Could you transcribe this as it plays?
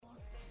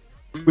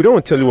We don't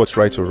want to tell you what's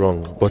right or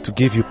wrong, but to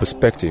give you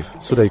perspective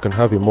so that you can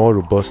have a more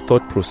robust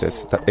thought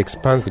process that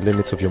expands the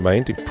limits of your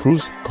mind,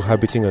 improves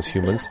cohabiting as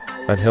humans,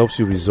 and helps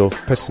you resolve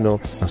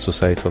personal and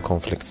societal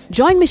conflicts.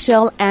 Join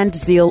Michelle and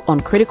Zeal on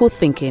Critical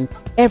Thinking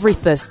every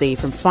Thursday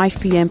from 5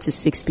 p.m. to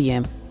 6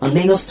 p.m. on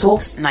Lagos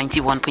Talks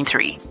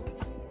 91.3.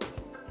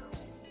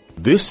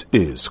 This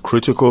is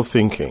Critical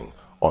Thinking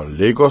on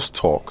Lagos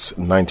Talks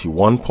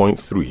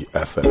 91.3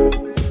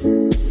 FM.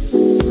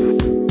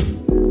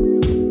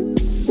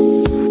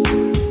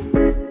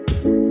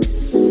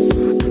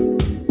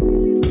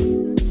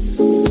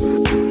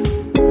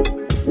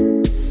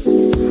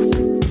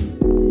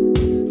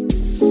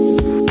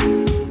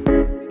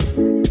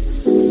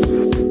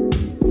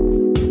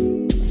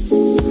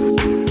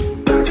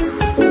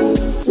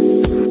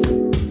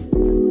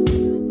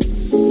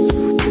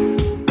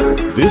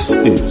 This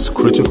is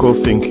Critical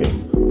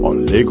Thinking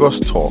on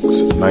Lagos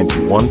Talks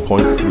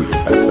 91.3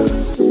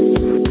 FM.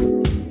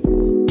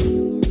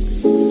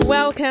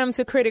 Welcome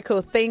to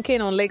Critical Thinking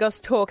on Lagos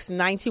Talks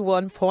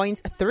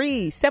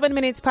 91.3. 7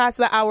 minutes past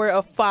the hour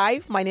of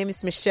 5. My name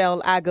is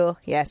Michelle Ago.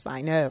 Yes,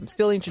 I know. I'm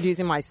still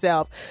introducing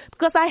myself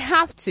because I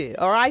have to.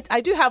 All right. I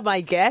do have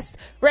my guest,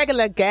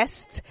 regular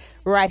guest,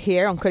 right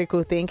here on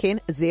Critical Thinking.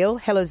 Zeal.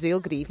 Hello,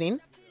 Zeal. Good evening.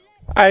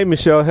 Hi,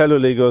 Michelle. Hello,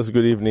 Lagos.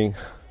 Good evening.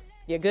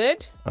 You're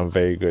good? I'm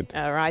very good.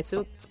 All right.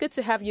 So it's good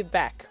to have you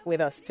back with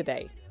us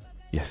today.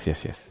 Yes.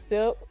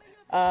 So,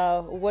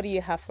 what do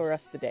you have for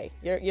us today?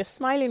 You're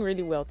smiling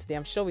really well today.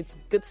 I'm sure it's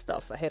good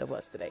stuff ahead of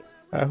us today.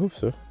 I hope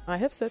so. I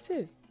hope so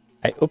too.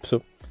 I hope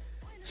so.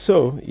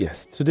 So,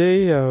 yes,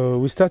 today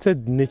we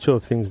started Nature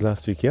of Things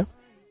last week, yeah?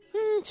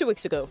 2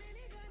 weeks ago.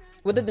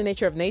 We did the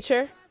nature of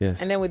nature.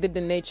 Yes. And then we did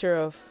the nature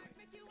of...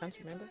 Can't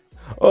you remember?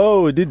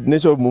 Oh, we did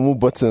Nature of Mumu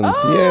Buttons.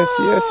 Oh,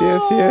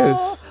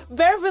 Yes.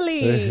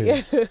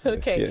 Beverly.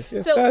 Okay. Yes,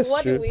 so that's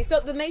what true. do we?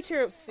 So the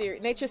nature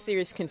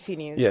series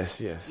continues.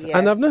 Yes.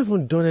 And I've not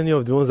even done any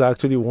of the ones I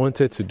actually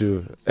wanted to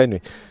do.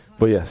 Anyway,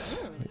 but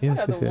yes. What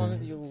are the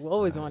ones you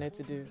always wanted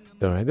to do?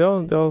 All right.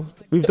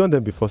 We've done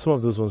them before. Some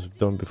of those ones we've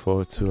done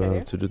before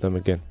to do them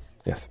again.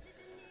 Yes.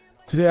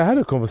 Today I had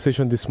a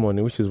conversation this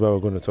morning, which is why we're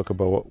going to talk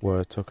about what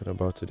we're talking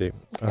about today.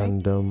 Okay.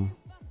 And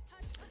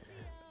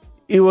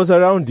it was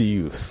around the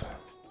youth.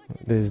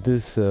 There's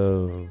this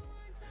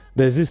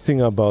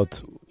thing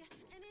about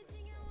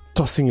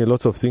tossing a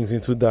lot of things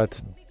into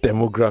that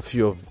demography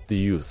of the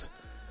youth,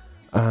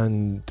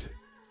 and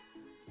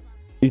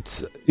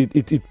it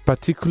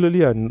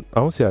particularly, I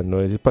won't say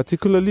annoys, it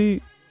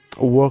particularly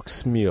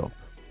works me up,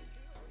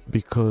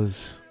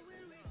 because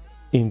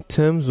in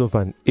terms of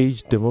an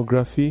age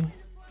demography,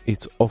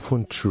 it's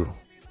often true.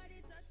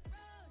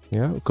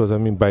 Yeah, because I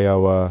mean, by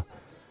our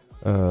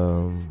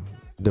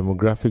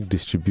demographic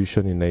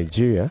distribution in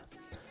Nigeria,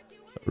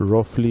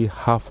 roughly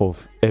half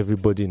of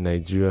everybody in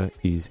Nigeria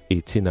is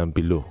 18 and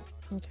below.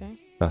 Okay.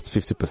 That's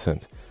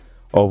 50%.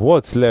 Of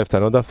what's left,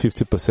 another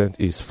 50%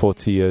 is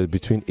 40 years,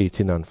 between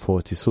 18 and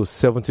 40. So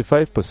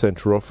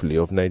 75% roughly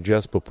of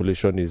Nigeria's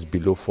population is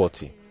below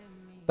 40.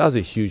 That's a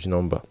huge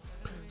number.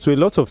 So a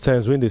lot of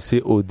times when they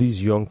say, oh,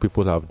 these young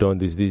people have done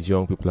this, these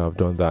young people have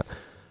done that,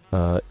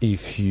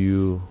 if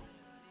you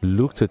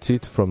looked at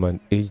it from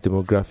an age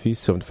demography,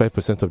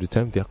 75% of the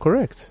time, they are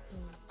correct.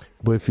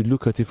 But if you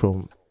look at it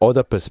from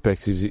other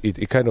perspectives,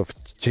 it kind of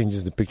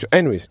changes the picture.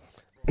 Anyways,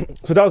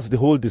 so that was the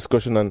whole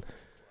discussion.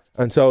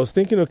 And so I was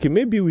thinking, okay,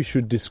 maybe we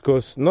should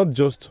discuss not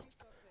just,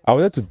 I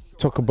wanted to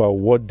talk about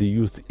what the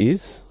youth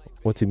is,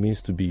 what it means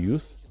to be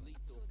youth.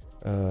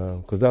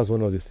 Because that's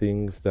one of the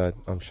things that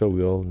I'm sure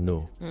we all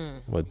know.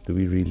 But do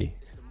we really?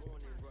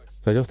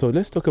 So I just thought,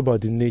 let's talk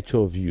about the nature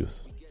of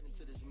youth.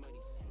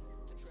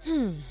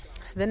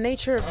 The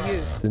nature of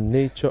youth. The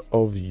nature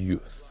of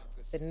youth.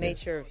 The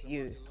nature of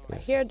youth.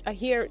 Yes. I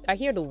hear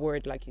the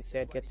word, like you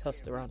said, get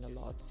tossed around a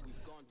lot.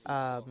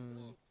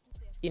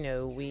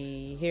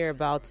 We hear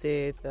about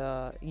it.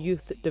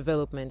 Youth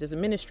development. There's a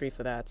ministry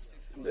for that.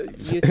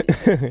 Youth,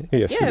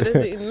 Yes. yeah, there's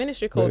a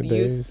ministry called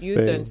There Youth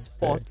is. and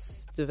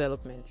Sports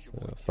Development.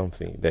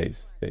 Something.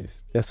 There's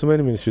so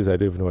many ministries I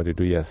don't even know what they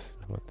do. Yes.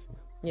 But,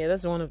 Yeah,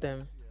 that's one of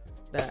them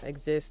that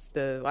exists.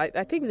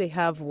 I think they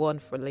have one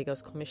for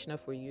Lagos Commissioner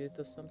for Youth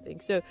or something.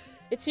 So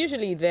it's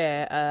usually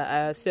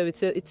there. So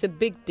it's a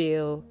big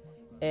deal.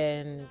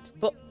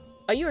 But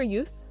are you a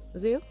youth,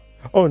 Zeal?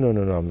 oh no,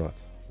 I'm not.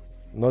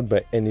 Not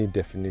by any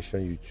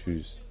definition you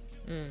choose.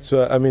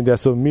 So I mean, there are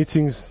some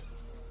meetings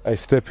I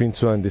step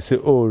into and they say,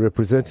 "Oh,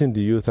 representing the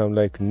youth." I'm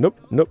like, nope.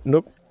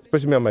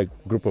 Especially me and my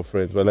group of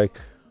friends. We're like,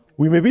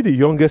 we may be the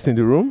youngest in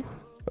the room,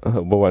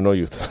 but we're not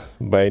youth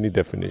by any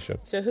definition.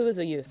 So who is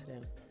a youth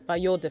then, by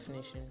your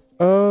definition?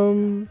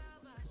 No.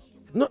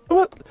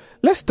 Well,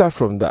 let's start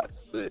from that.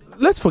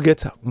 Let's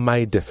forget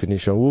my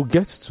definition. We'll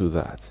get to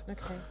that.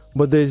 Okay.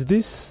 But there's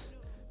this: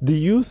 the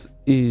youth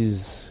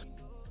is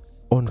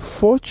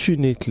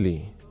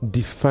unfortunately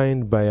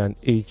defined by an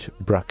age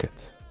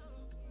bracket.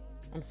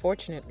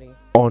 Unfortunately,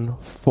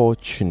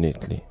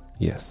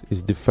 yes,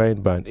 it's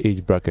defined by an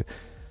age bracket.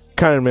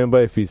 Can't remember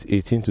if it's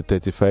 18 to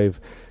 35.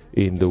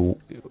 in the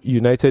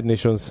United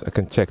Nations, I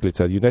can check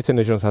later. The United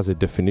Nations has a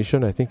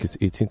definition. I think it's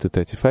 18 to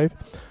 35.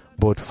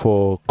 But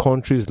for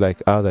countries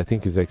like ours, I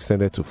think it's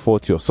extended to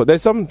 40 or so.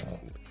 There's some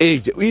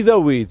age. Either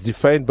way, it's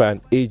defined by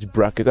an age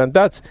bracket. And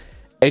that's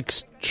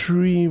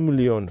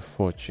extremely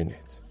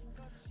unfortunate.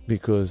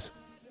 Because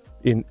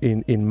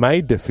in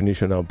my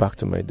definition, now back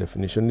to my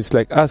definition, it's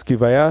like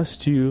if I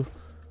asked you,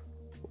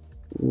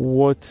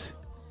 what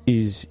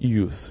is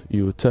youth?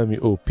 You will tell me,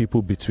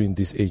 people between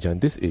this age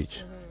and this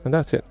age. And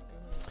that's it.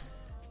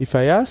 If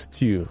I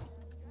asked you,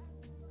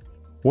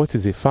 what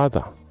is a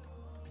father?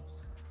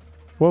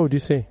 What would you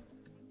say?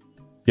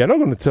 You're not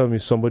going to tell me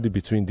somebody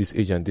between this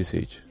age and this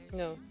age.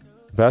 No.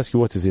 If I ask you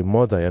what is a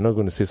mother, you're not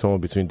going to say someone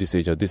between this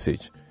age or this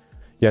age.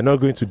 You're not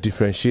going to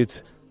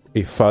differentiate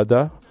a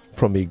father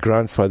from a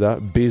grandfather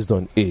based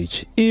on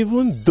age,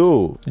 even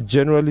though,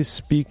 generally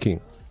speaking,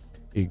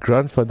 a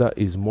grandfather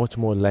is much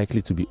more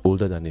likely to be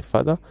older than a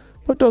father,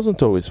 but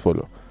doesn't always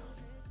follow.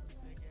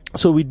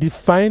 So we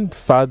define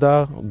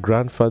father,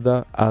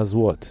 grandfather as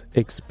what?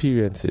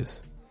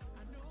 Experiences.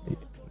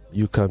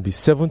 You can be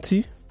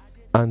 70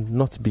 and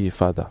not be a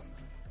father.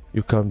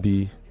 You can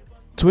be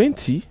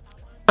 20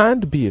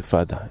 and be a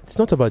father. It's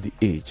not about the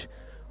age.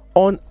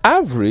 On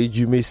average,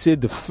 you may say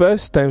the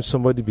first time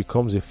somebody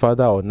becomes a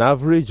father, on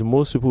average,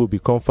 most people will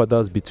become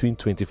fathers between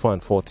 24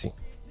 and 40.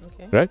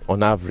 Okay. Right?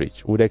 On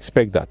average. Would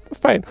expect that.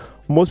 Fine.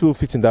 Most people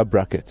fit in that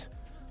bracket.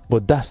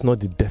 But that's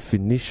not the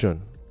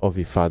definition of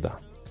a father.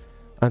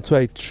 And so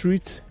I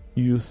treat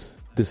youth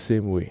the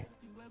same way.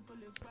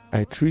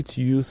 I treat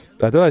youth,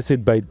 I know I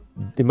said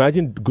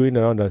imagine going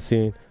around and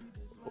saying,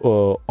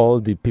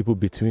 all the people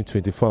between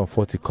 24 and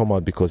 40 come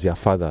out because they are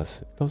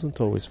fathers. It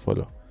doesn't always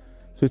follow.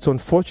 So it's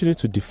unfortunate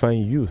to define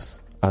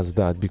youth as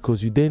that,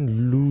 because you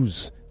then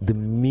lose the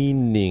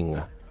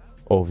meaning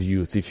of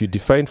youth. If you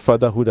define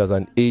fatherhood as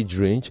an age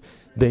range,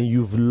 then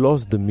you've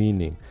lost the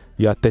meaning.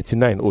 You are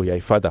 39, you're a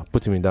father,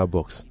 put him in that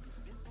box.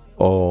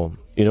 Or,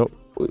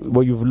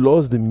 but you've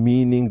lost the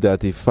meaning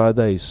that a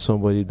father is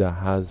somebody that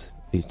has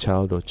a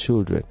child or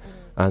children.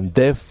 And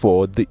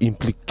therefore, the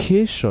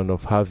implication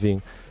of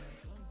having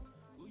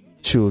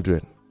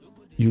children,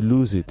 you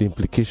lose it. The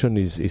implication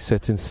is a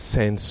certain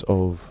sense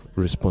of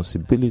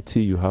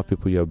responsibility. You have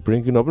people you are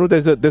bringing up. No,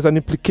 there's an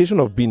implication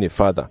of being a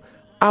father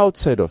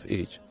outside of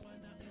age.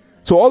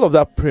 So all of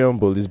that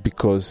preamble is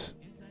because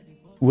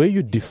when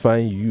you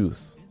define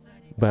youth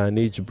by an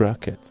age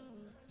bracket,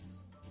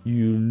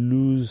 you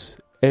lose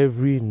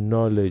every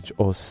knowledge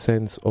or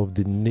sense of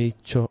the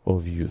nature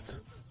of youth.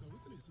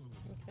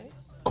 Okay.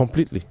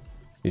 Completely.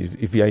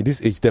 If you are in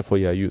this age, therefore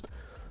you are youth.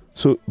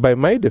 So by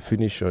my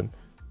definition,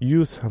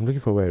 youth, I'm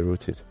looking for where I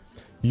wrote it.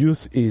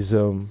 Youth is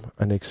an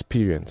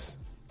experience.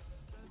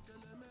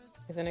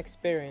 It's an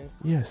experience.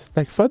 Yes,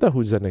 like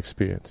fatherhood is an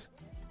experience.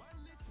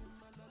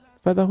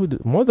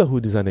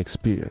 Motherhood is an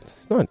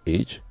experience. It's not an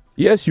age.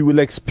 Yes, you will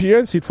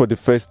experience it for the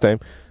first time,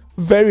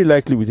 very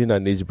likely within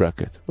an age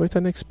bracket, but it's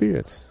an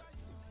experience.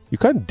 You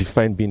can't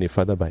define being a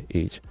father by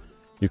age.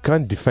 You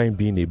can't define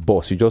being a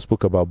boss. You just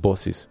spoke about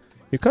bosses.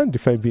 You can't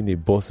define being a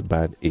boss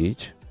by an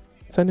age.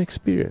 It's an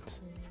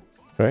experience,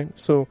 right?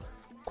 So,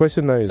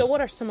 question now is... So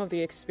what are some of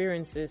the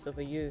experiences of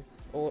a youth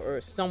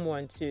or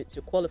someone to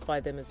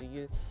qualify them as a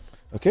youth?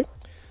 Okay.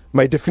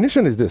 My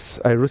definition is this.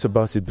 I wrote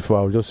about it before.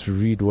 I'll just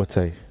read what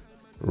I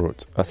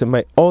wrote. I said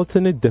my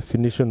alternate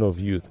definition of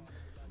youth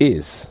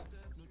is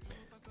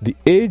the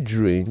age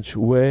range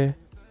where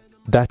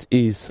that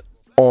is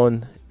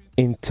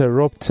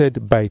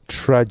uninterrupted by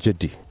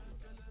tragedy.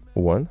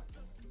 One,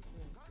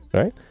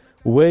 right?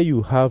 Where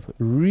you have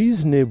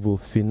reasonable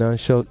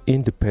financial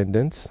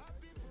independence,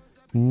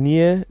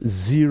 near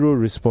zero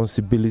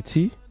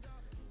responsibility,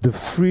 the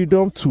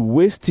freedom to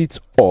waste it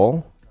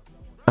all,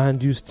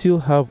 and you still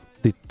have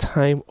the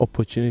time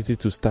opportunity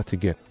to start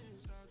again.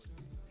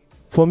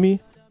 For me,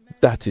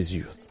 that is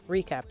youth.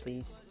 Recap,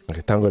 please.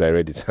 Okay, thank God I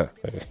read it.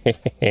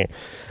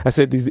 I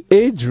said this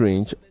age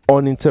range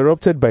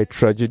uninterrupted by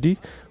tragedy,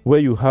 where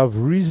you have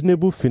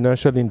reasonable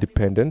financial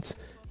independence,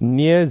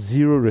 near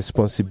zero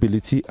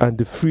responsibility, and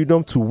the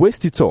freedom to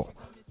waste it all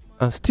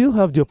and still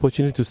have the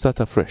opportunity to start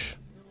afresh.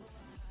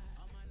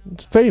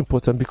 It's very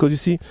important because you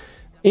see,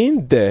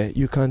 in there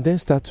you can then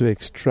start to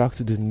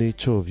extract the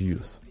nature of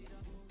youth.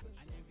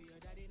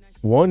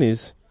 One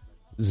is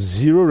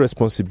zero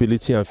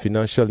responsibility and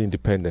financial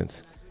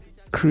independence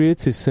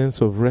creates a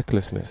sense of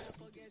recklessness.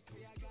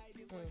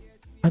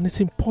 And it's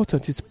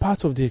important. It's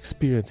part of the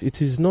experience.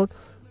 It is not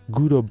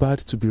good or bad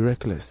to be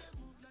reckless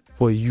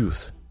for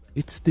youth.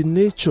 It's the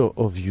nature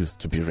of youth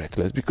to be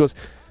reckless because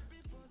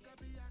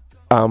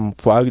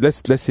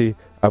let's say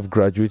I've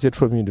graduated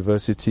from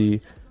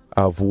university,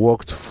 I've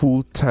worked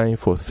full time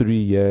for 3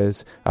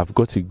 years, I've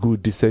got a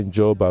good decent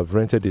job, I've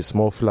rented a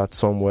small flat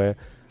somewhere,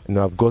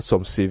 I've got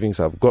some savings,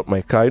 I've got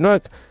my car.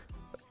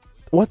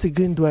 What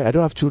again do I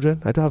don't have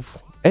children, I don't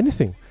have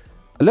anything.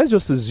 Let's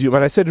just assume,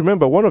 and I said,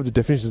 remember, one of the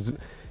definitions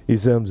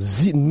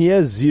is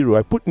near zero.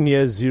 I put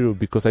near zero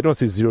because I don't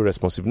say zero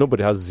responsibility.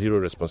 Nobody has zero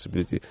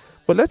responsibility.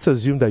 But let's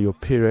assume that your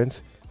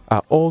parents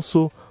are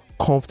also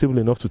comfortable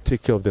enough to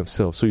take care of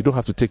themselves, so you don't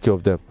have to take care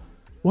of them.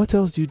 What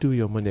else do you do with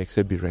your money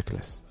except be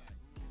reckless?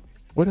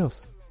 What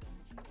else?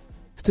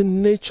 It's the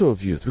nature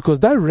of youth, because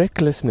that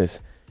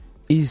recklessness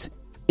is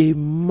a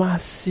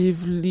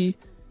massively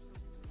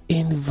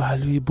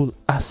invaluable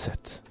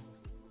asset.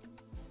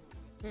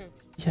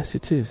 Yes,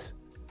 it is.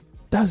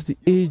 That's the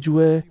age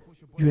where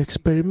you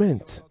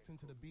experiment.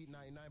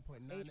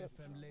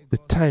 The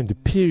time, the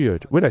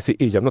period. When I say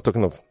age, I'm not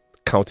talking of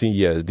counting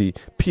years. The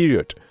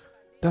period.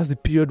 That's the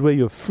period where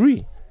you're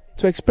free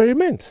to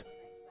experiment.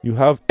 You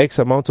have X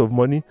amount of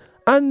money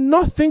and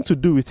nothing to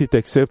do with it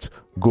except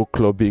go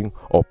clubbing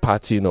or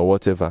partying or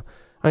whatever.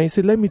 And you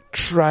say, let me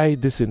try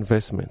this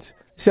investment.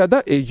 See, at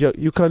that age,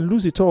 you can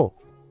lose it all.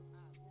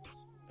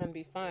 And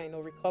be fine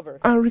or recover.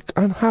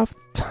 And have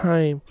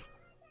time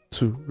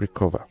to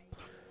recover.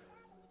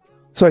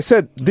 So I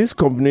said this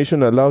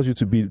combination allows you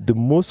to be the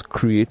most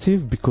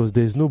creative because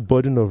there's no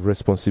burden of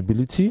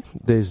responsibility.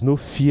 There's no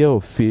fear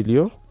of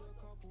failure.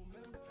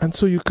 And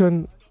so you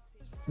can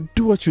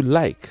do what you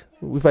like.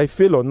 If I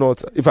fail or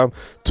not, if I'm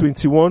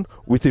 21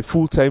 with a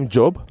full-time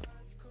job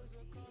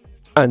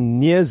and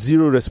near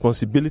zero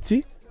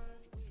responsibility,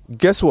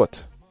 guess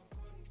what?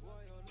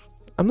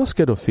 I'm not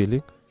scared of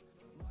failing.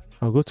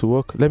 I'll go to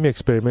work. Let me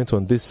experiment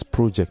on this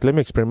project. Let me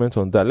experiment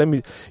on that.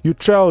 You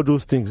try all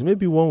those things.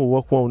 Maybe one will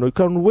work, one will not. You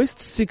can waste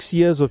 6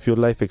 years of your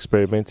life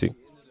experimenting.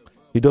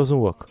 It doesn't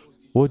work.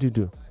 What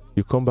do?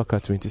 You come back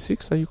at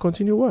 26 and you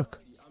continue work.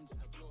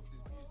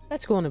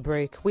 Let's go on a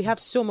break. We have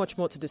so much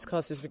more to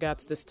discuss as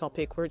regards to this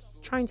topic. We're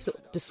trying to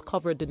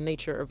discover the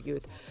nature of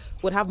youth.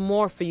 We'll have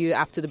more for you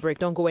after the break.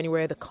 Don't go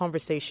anywhere. The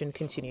conversation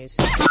continues.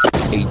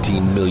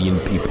 18 million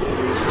people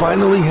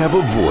finally have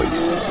a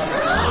voice.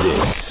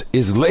 This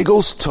is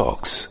Lagos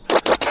Talks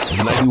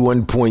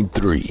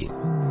 91.3.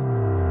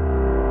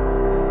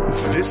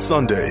 This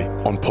Sunday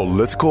on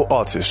Political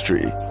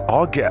Artistry,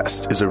 our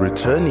guest is a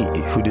returnee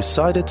who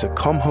decided to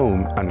come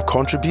home and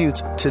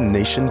contribute to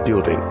nation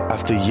building.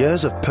 After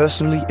years of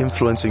personally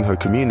influencing her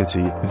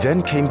community,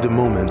 then came the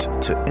moment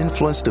to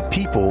influence the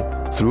people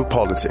through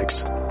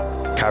politics.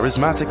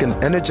 Charismatic and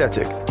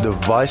energetic, the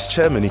Vice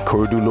Chairman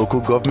Ikorodu Local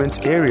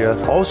Government Area,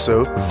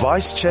 also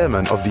Vice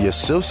Chairman of the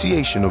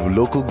Association of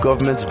Local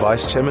Governments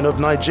Vice Chairman of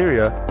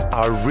Nigeria,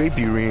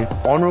 Arabirin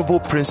Honorable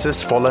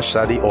Princess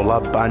Folashade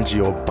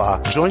Olabanji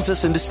Oba, joins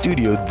us in the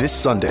studio this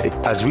Sunday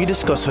as we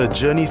discuss her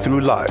journey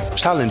through life,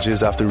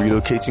 challenges after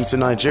relocating to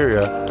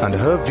Nigeria, and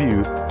her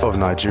view of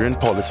Nigerian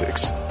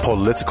politics.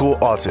 Political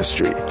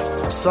Artistry,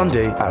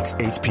 Sunday at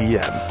 8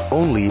 p.m.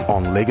 only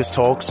on Lagos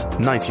Talks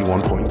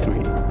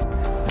 91.3.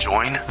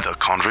 Join the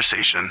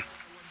conversation.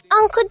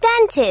 Uncle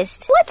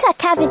Dentist, what are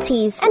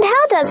cavities? And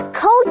how does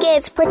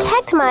Colgate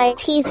protect my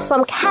teeth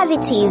from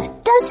cavities?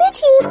 Does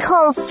it use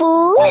Kung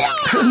Fu?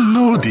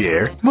 No,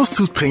 dear. Most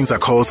tooth pains are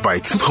caused by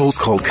tooth holes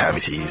called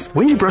cavities.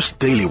 When you brush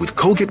daily with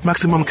Colgate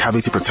Maximum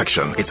Cavity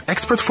Protection, its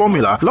expert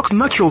formula locks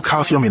natural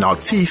calcium in our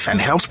teeth and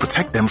helps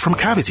protect them from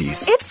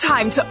cavities. It's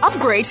time to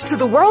upgrade to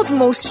the world's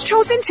most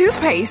chosen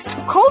toothpaste,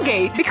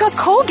 Colgate, because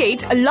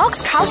Colgate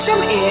locks calcium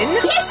in.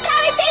 Keeps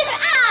cavities out!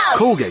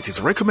 Colgate is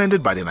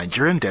recommended by the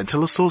Nigerian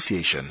Dental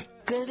Association.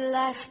 Good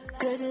life, magic.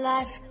 Good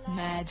life,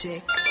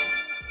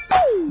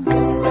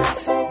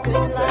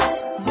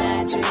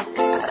 magic.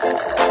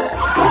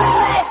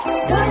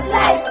 Good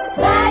life,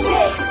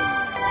 magic.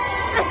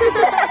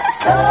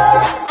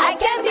 Oh, I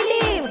can't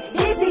believe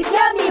this is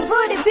yummy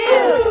food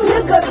food.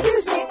 Lucas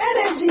gives me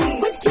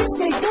energy, which keeps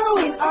me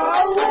going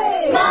all the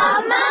way.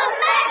 Mama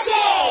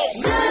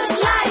magic. Good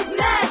life,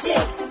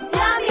 magic.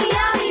 Yummy,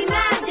 yummy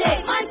magic.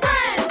 My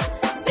friends,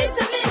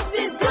 vitamins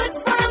is good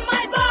for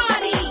my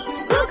body.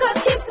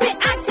 Glucose keeps me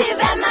active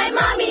and my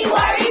mommy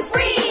worry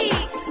free.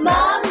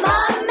 Mama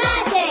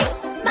magic.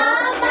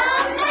 Mama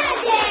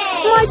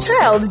magic. My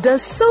child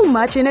does so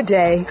much in a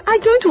day. I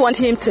don't want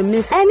him to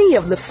miss any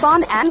of the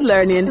fun and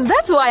learning.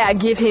 That's why I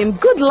give him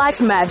Good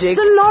Life Magic,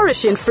 the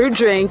nourishing fruit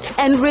drink,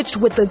 enriched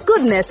with the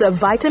goodness of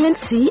vitamin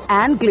C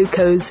and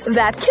glucose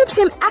that keeps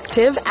him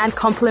active and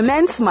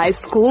complements my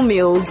school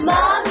meals.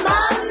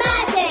 Mama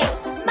magic.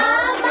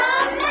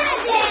 Mama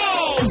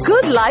magic.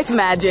 Good Life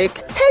Magic.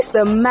 Taste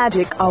the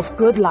magic of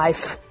good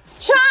life.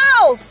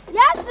 Charles!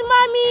 Yes,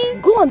 Mommy.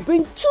 Go and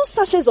bring 2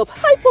 sachets of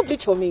Hypo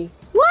Bleach for me.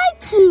 Why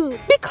 2?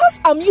 Because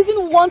I'm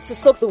using one to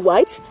soak the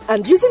whites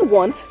and using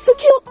one to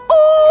kill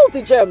all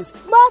the germs.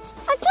 But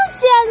I don't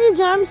see any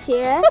germs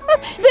here.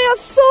 They are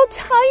so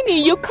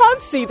tiny you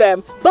can't see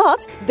them.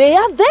 But they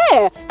are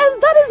there.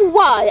 And that is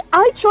why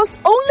I trust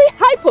only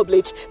Hypo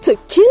Bleach to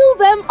kill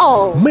them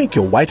all. Make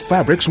your white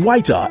fabrics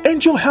whiter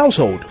and your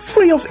household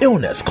free of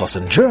illness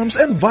causing germs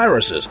and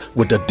viruses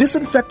with the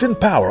disinfecting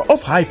power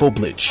of Hypo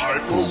Bleach.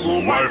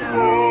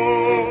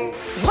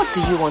 What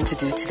What do you want to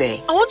do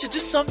today? I want to do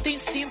something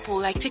simple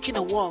like taking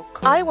a walk.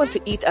 I want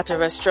to eat at a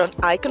restaurant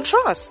I can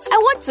trust. I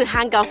want to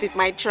hang out with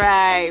my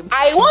tribe.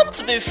 I want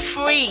to be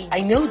free. I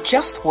know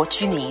just what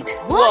you need.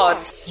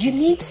 What? You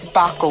need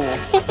Sparkle.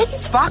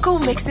 Sparkle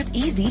makes it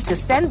easy to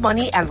send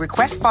money and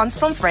request funds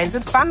from friends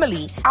and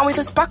family. And with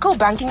the Sparkle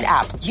banking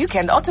app, you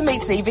can automate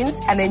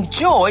savings and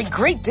enjoy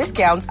great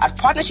discounts at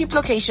partnership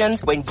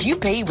locations when you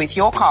pay with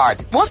your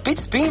card. What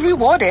beats being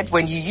rewarded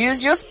when you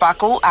use your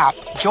Sparkle app?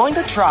 Join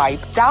the tribe.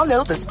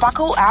 Download the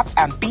Sparkle app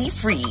and be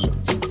free.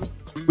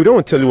 We don't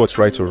want to tell you what's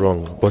right or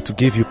wrong, but to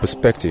give you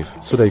perspective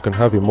so that you can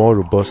have a more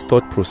robust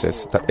thought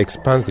process that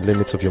expands the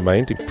limits of your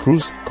mind,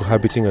 improves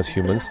cohabiting as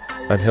humans,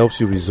 and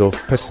helps you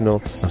resolve personal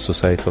and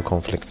societal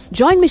conflicts.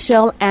 Join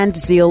Michelle and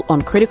Zeal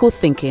on Critical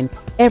Thinking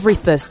every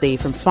Thursday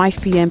from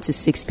 5 p.m. to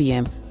 6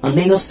 p.m. on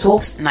Lagos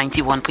Talks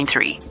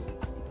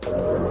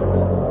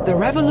 91.3. The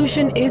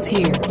revolution is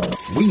here.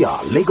 We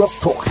are Lagos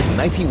Talks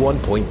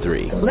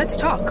 91.3. Let's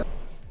talk.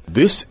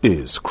 This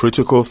is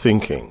Critical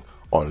Thinking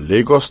on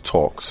Lagos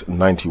Talks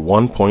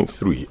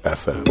 91.3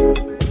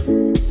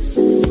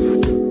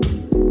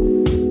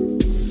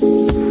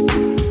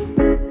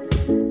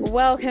 FM.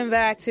 Welcome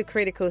back to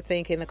Critical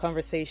Thinking. The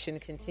conversation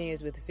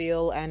continues with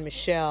Zeal and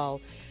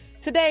Michelle.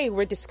 Today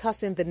we're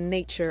discussing the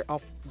nature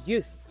of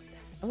youth.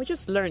 And we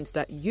just learned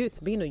that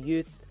youth, being a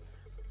youth,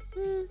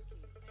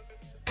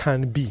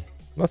 Can be,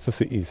 not to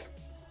say is,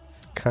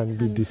 can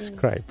be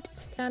described.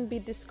 Can be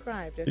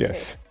described. Okay.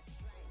 Yes.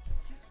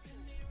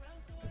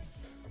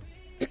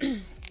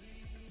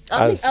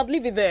 I'll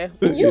leave it there.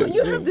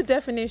 You have the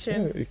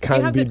definition. It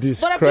can be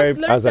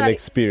described as an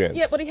experience.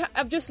 Yeah, but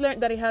I've just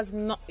learned that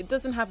it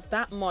doesn't have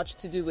that much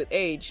to do with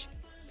age.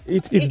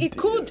 It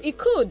could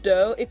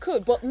though. It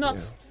could, but not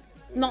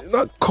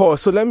core.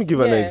 So let me give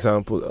an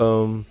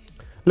example.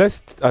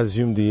 Let's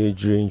assume the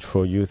age range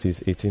for youth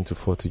is 18 to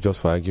 40,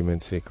 just for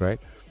argument's sake, right?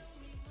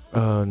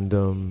 And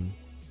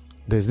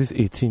there's this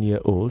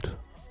 18-year-old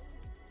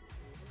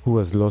who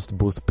has lost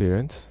both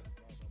parents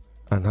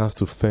and has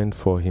to fend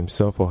for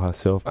himself or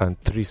herself and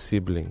 3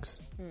 siblings.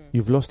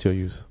 You've lost your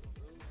youth.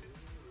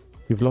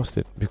 You've lost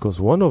it. Because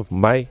one of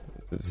my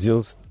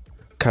Zeal's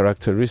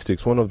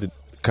characteristics, one of the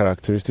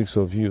characteristics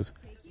of youth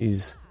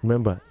is,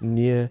 remember,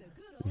 near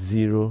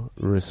zero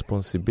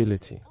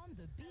responsibility.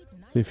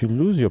 So if you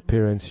lose your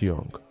parents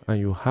young and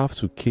you have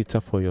to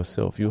cater for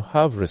yourself, you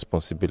have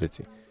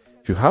responsibility.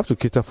 If you have to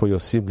cater for your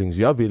siblings,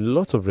 you have a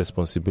lot of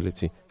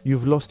responsibility.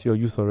 You've lost your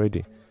youth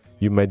already.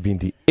 You might be in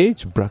the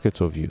age bracket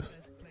of youth,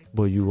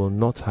 but you will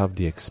not have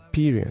the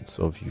experience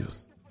of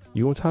youth.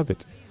 You won't have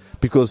it.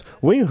 Because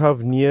when you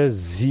have near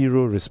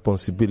zero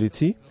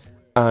responsibility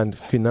and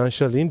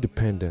financial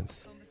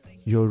independence,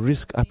 your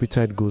risk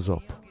appetite goes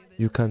up.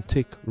 You can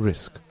take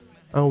risk.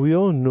 And we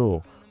all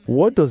know,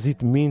 what does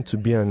it mean to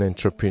be an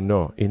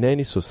entrepreneur in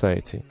any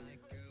society?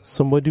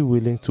 Somebody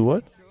willing to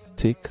what?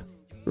 Take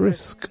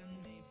risk.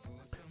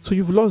 So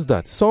you've lost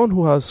that. Someone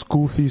who has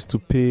school fees to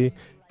pay,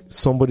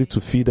 somebody to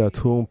feed at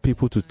home,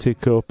 people to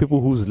take care of, people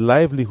whose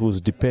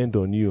livelihoods depend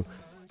on you,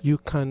 you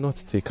cannot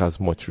take as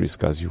much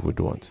risk as you would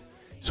want.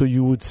 So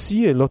you would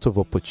see a lot of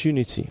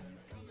opportunity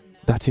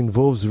that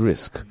involves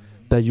risk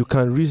that you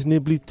can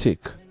reasonably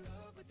take.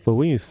 But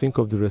when you think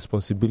of the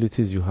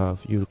responsibilities you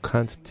have, you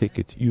can't take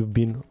it. You've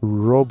been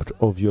robbed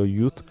of your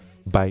youth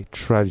by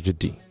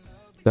tragedy.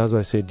 That's why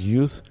I said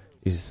youth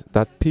is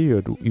that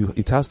period.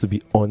 It has to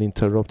be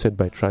uninterrupted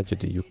by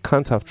tragedy. You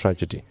can't have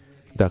tragedy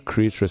that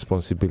creates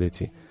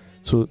responsibility.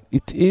 So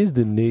it is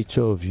the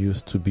nature of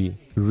youth to be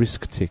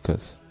risk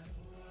takers.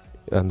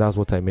 And that's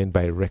what I meant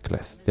by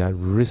reckless. They are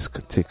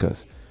risk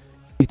takers.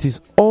 It is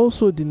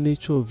also the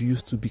nature of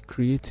youth to be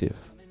creative,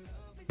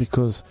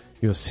 because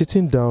you're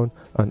sitting down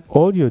and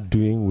all you're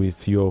doing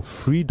with your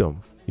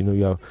freedom,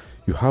 you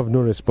have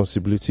no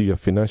responsibility, you're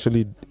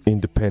financially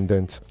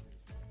independent,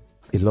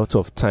 a lot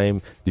of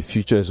time, the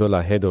future is all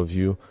ahead of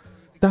you.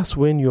 That's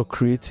when your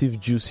creative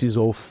juices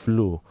all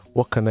flow.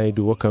 What can I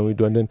do? What can we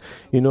do? And then,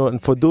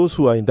 and for those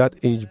who are in that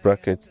age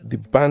bracket, the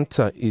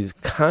banter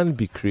can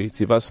be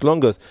creative as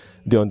long as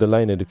the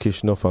underlying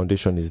educational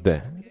foundation is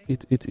there.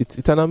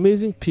 It's an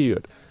amazing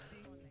period.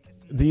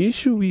 The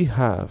issue we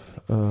have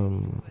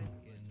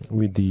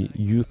with the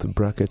youth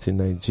bracket in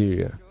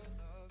Nigeria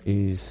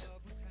is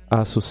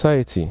our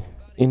society,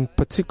 in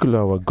particular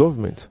our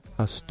government,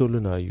 has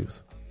stolen our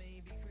youth.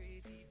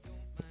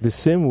 The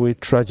same way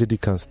tragedy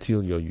can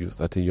steal your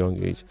youth at a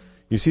young age.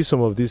 You see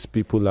some of these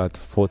people at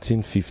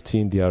 14,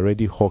 15, they are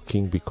already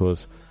hawking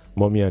because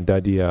mommy and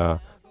daddy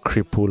are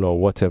crippled or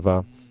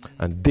whatever,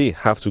 and they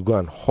have to go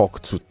and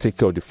hawk to take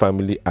care of the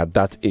family at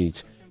that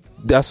age.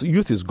 Their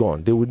youth is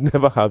gone. They would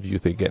never have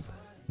youth again.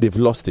 They've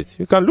lost it.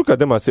 You can look at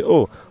them and say,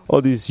 oh,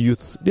 all these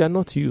youth, they are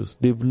not youth.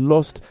 They've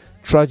lost.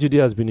 Tragedy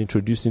has been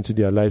introduced into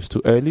their lives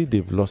too early.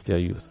 They've lost their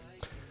youth.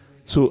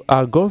 So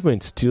our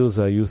government steals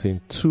our youth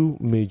in 2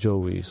 major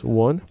ways.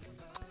 1,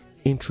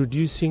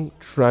 introducing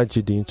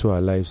tragedy into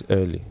our lives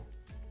early.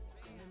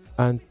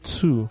 And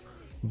 2,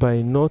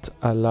 by not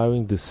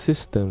allowing the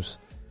systems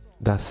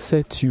that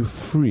set you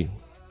free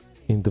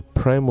in the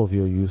prime of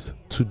your youth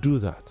to do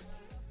that.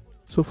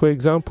 So, for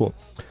example,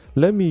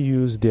 let me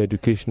use the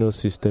educational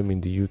system in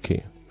the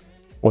UK.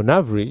 On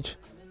average,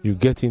 you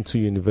get into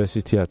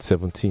university at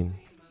 17,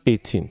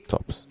 18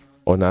 tops,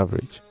 on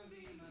average.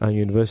 And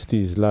university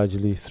is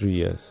largely 3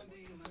 years.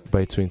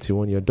 By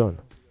 21, you're done.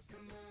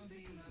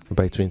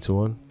 By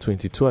 21,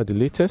 22 at the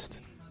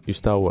latest, you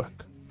start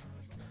work.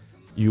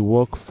 You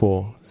work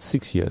for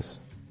 6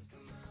 years.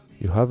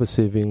 You have a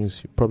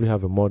savings, you probably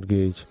have a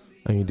mortgage,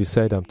 and you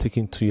decide, I'm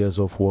taking 2 years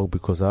off work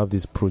because I have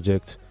this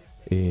project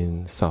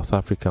in South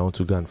Africa. I want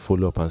to go and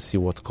follow up and see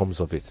what comes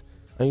of it.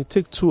 And you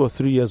take 2 or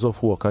 3 years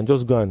off work and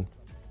just go and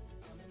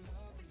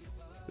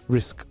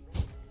risk.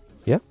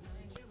 Yeah?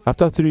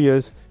 After 3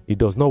 years, it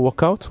does not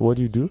work out. What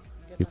do?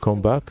 You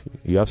come back,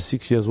 you have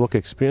 6 years work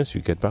experience,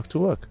 you get back to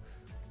work.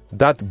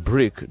 That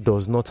break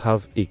does not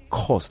have a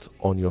cost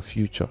on your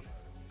future.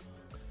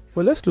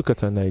 Well, let's look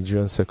at a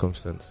Nigerian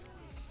circumstance.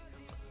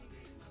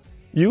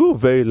 You will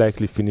very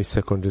likely finish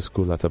secondary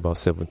school at about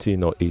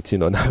 17 or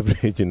 18 on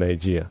average in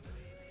Nigeria.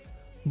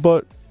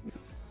 But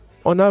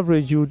on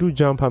average, you do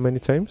jump how many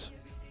times?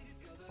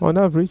 On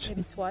average?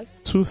 Maybe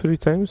twice. 2-3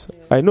 times.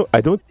 Yeah.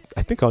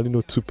 I think I only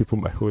know 2 people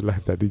my whole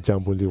life that did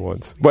jump only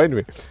once. But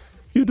anyway,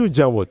 you do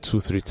jump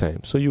 2-3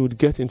 times. So you would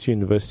get into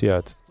university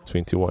at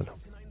 21.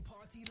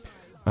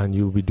 And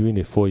you'll be doing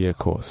a 4-year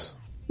course,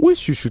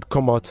 which you should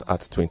come out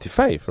at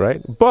 25,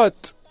 right?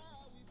 But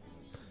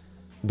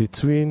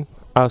between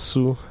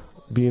ASU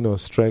being on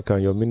strike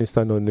and your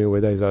minister not knowing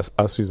whether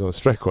ASU is on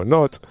strike or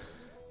not,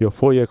 your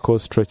 4-year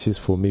course stretches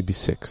for maybe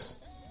 6.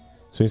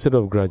 So instead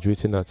of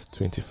graduating at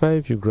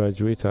 25, you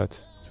graduate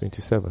at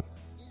 27,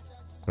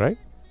 right?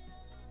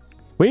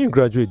 When you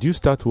graduate, do you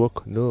start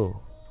work?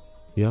 No.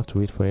 You have to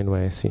wait for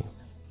NYSC.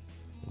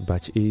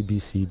 Batch A, B,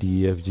 C,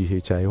 D, E, F, G,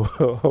 H, I. I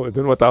don't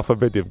know what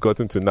alphabet they've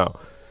gotten to now.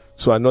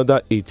 So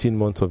another 18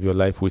 months of your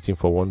life waiting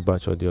for one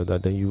batch or the other.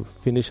 Then you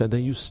finish and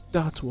then you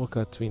start work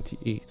at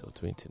 28 or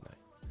 29.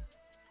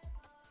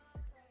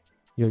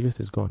 Your youth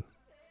is gone.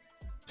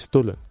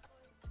 Stolen.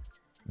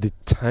 The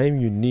time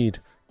you need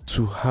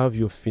to have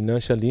your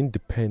financial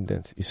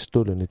independence is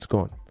stolen. It's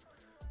gone.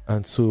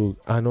 And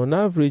on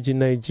average in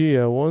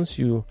Nigeria, once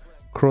you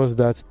cross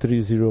that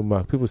 30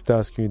 mark, people start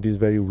asking you this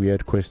very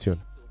weird question.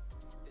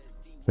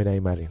 When are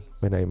you marrying?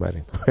 When are you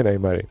marrying? When are you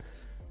marrying?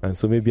 And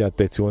so maybe at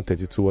 31,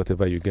 32,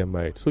 whatever, you get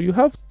married. So you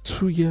have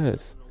 2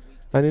 years.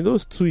 And in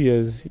those 2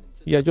 years,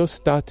 you're just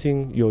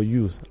starting your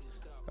youth.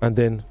 And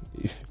then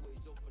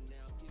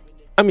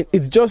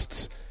it's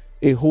just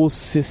a whole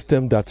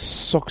system that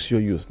sucks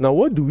your youth. Now,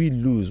 what do we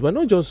lose? We're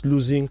not just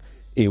losing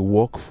a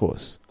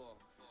workforce.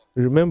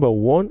 Remember,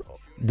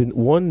 the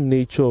one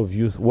nature of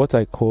youth, what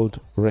I called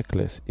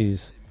reckless,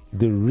 is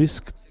the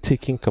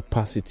risk-taking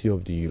capacity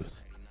of the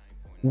youth,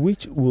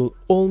 which will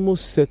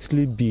almost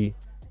certainly be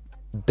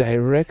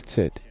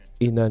directed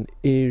in an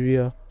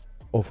area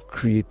of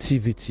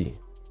creativity.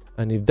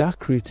 And if that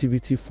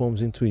creativity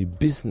forms into a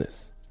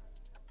business,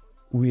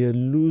 we are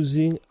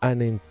losing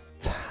an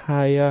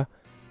entire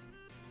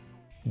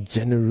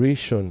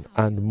generation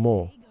and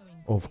more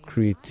of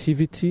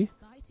creativity,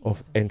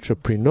 of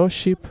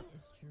entrepreneurship,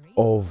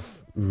 of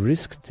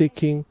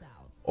risk-taking,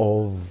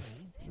 of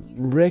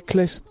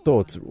reckless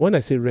thought. When I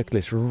say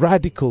reckless,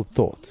 radical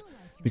thought,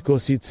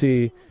 because it's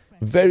a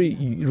very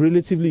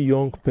relatively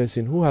young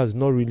person who has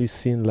not really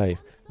seen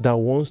life that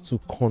wants to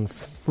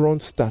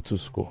confront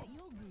status quo.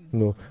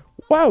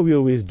 Why are we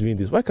always doing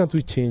this? Why can't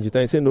we change it?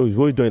 And I say, no,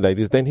 we're doing it like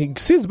this. Then he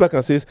sits back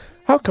and says,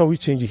 how can we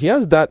change it? He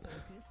has that,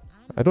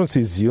 I don't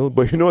say zeal,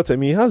 but you know what I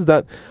mean? He has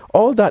that,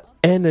 all that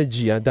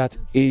energy and that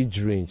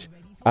age range,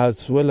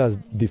 as well as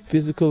the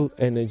physical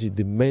energy,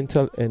 the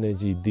mental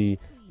energy, the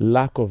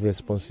lack of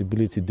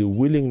responsibility, the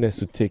willingness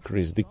to take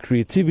risks, the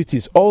creativity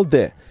is all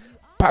there,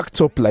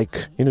 packed up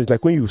like, it's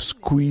like when you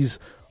squeeze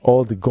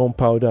all the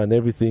gunpowder and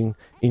everything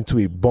into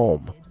a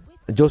bomb,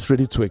 just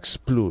ready to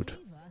explode,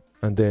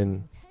 and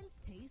then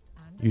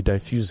you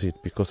diffuse it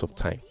because of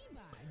time.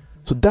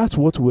 So that's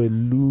what we're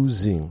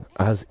losing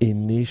as a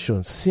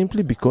nation,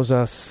 simply because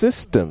our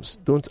systems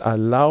don't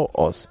allow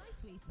us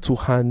to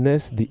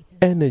harness the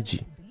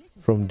energy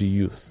from the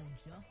youth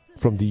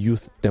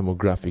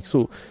demographic.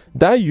 So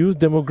that youth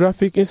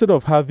demographic, instead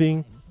of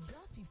having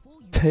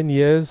 10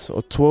 years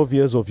or 12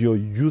 years of your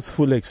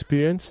youthful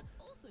experience,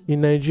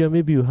 in Nigeria,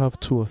 maybe you have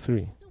 2 or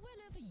 3.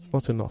 It's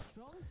not enough.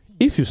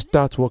 If you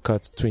start work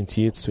at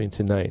 28,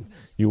 29,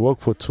 you work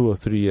for 2 or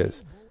 3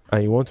 years,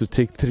 and you want to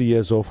take 3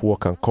 years off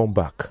work and come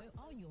back,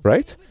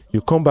 right?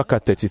 You come back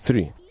at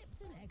 33,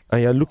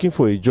 and you're looking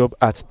for a job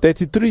at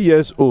 33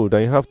 years old,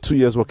 and you have 2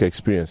 years work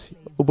experience.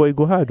 Oh boy,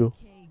 go hard, oh.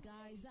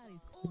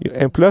 Your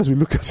employers will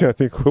look at you and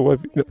think, oh,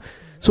 what? No.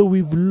 So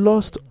we've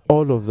lost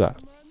all of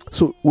that.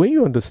 So when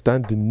you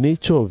understand the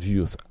nature of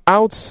youth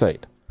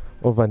outside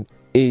of an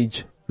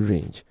age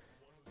range,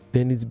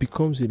 then it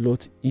becomes a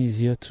lot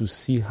easier to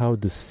see how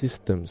the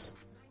systems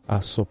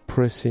are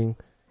suppressing.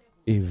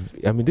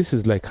 This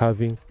is like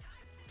having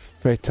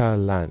fertile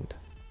land,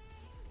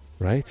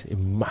 right? A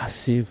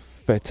massive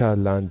fertile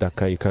land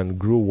that you can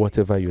grow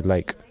whatever you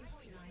like.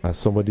 As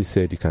somebody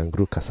said, you can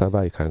grow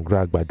cassava, you can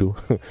grow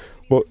agbado.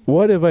 But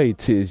whatever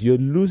it is, you're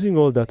losing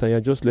all that and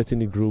you're just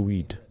letting it grow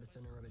weed.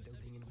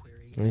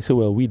 And you say,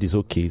 well, weed is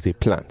okay, it's a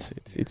plant.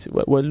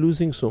 We're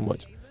losing so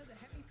much.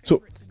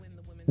 So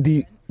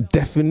the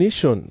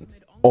definition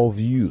of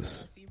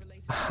youth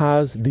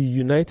has the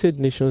United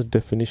Nations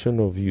definition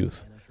of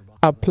youth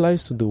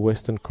applies to the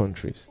Western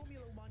countries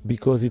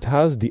because it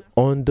has the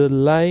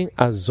underlying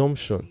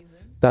assumption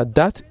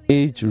that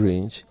age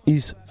range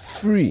is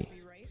free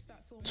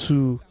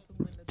to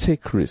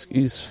take risk,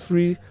 is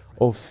free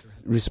of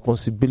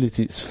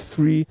responsibility, is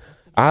free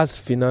as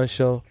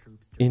financial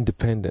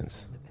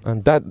independence.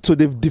 And so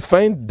they've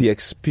defined the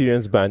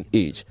experience by an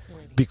age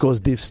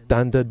because they've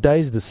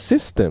standardized the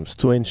systems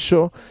to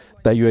ensure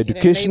that your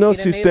educational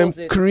system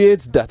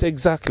creates that.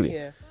 Exactly.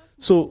 Yeah.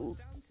 So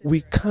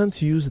we can't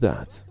use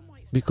that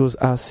because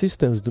our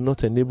systems do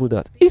not enable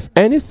that. If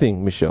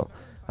anything, Michelle,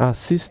 our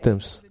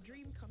systems,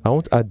 I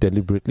won't add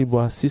deliberately, but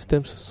our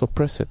systems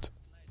suppress it.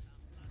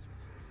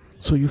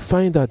 So you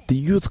find that the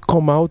youth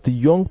come out, the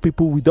young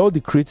people with all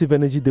the creative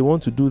energy, they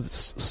want to do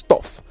this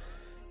stuff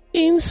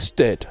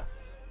instead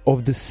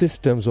of the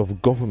systems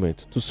of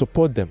government to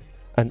support them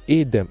and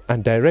aid them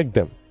and direct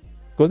them.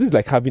 Because it's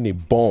like having a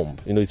bomb,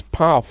 it's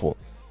powerful.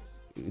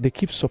 They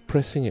keep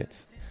suppressing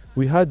it.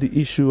 We had the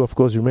issue, of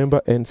course,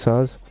 remember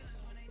NSAS?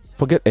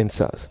 Forget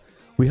NSAS.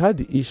 We had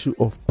the issue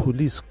of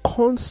police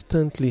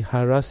constantly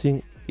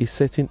harassing a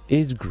certain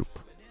age group,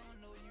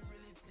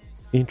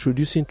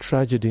 introducing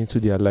tragedy into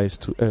their lives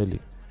too early.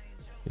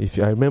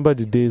 I remember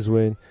the days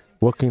when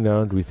walking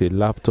around with a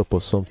laptop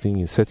or something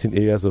in certain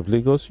areas of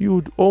Lagos, you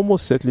would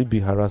almost certainly be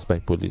harassed by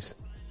police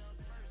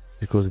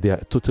because they are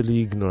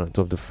totally ignorant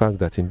of the fact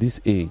that in this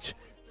age,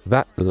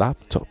 that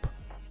laptop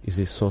is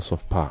a source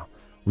of power.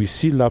 We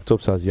see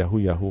laptops as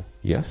Yahoo.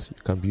 Yes,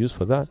 it can be used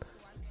for that.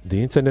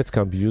 The internet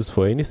can be used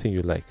for anything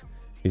you like.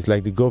 It's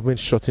like the government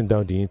shutting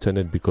down the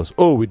internet because,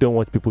 we don't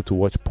want people to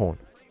watch porn.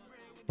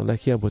 I'm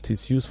like, yeah, but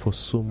it's used for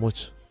so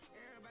much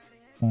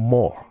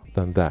more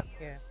than that.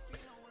 Yeah.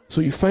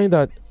 So you find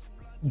that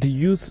the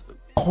youth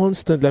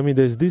constantly,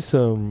 there's this,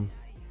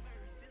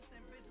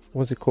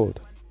 what's it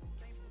called?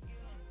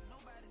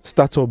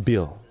 Startup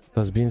bill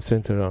that's being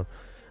sent around.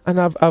 And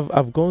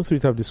I've gone through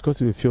it, I've discussed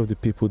with a few of the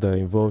people that are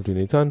involved in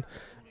it, and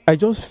I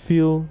just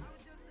feel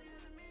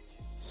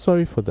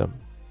sorry for them.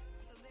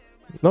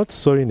 Not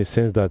sorry in the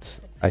sense that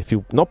I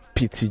feel, not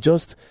pity,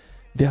 just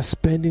they are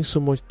spending so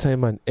much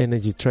time and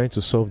energy trying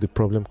to solve the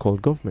problem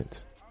called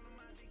government.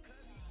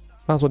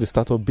 That's what the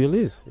startup bill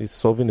is. It's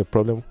solving a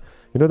problem.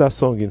 You know that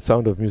song in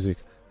Sound of Music?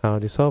 How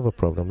they solve a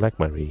problem like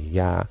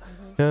Maria.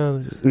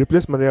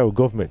 Replace Maria with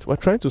government. We're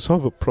trying to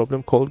solve a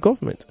problem called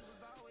government.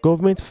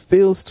 Government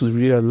fails to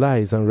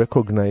realize and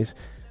recognize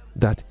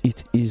that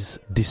it is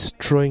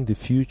destroying the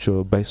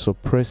future by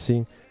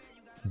suppressing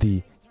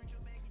the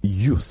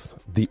youth,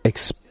 the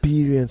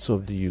experience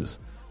of the youth,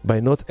 by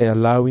not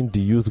allowing the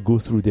youth go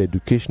through the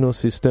educational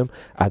system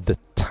at the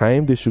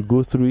time they should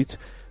go through it.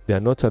 They are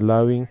not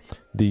allowing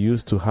the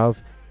youth to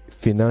have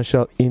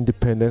financial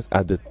independence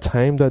at the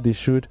time that they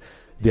should.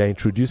 They are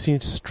introducing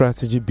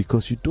strategy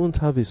because you don't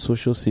have a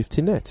social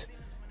safety net.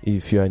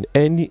 If you're in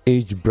any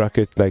age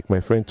bracket, like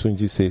my friend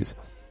Tunji says,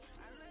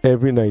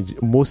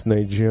 most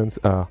Nigerians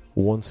are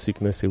one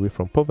sickness away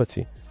from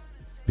poverty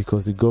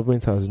because the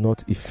government has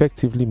not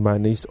effectively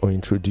managed or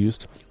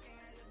introduced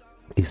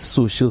a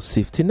social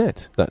safety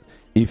net that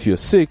if you're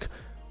sick,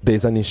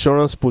 there's an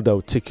insurance pool that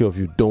will take care of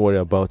you. Don't worry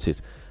about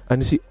it.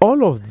 And you see,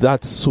 all of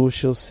that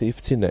social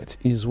safety net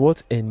is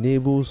what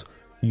enables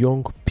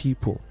young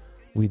people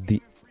with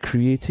the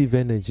creative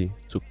energy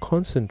to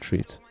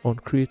concentrate on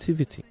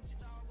creativity.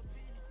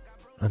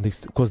 And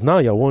because now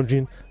you're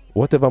wondering,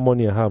 whatever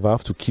money I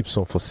have to keep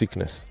some for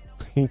sickness.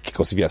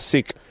 Because if you're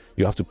sick,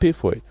 you have to pay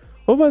for it.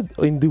 Over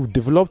in the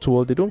developed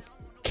world, they don't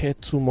care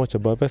too much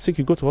about if you're sick,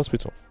 you go to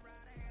hospital.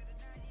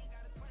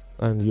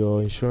 And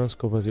your insurance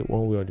covers it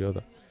one way or the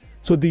other.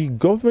 So the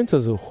government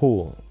as a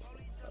whole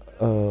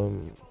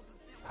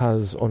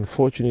has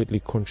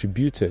unfortunately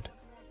contributed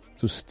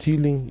to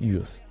stealing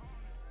youth.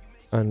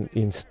 And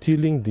in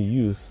stealing the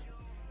youth,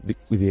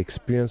 with the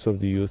experience of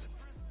the youth,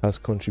 has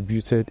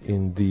contributed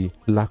in the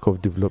lack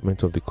of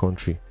development of the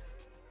country.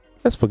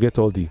 Let's forget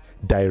all the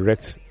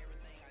direct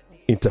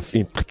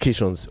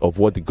implications of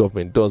what the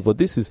government does, but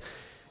this is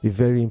a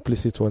very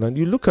implicit one. And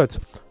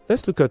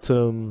let's look at,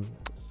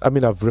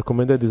 I've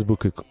recommended this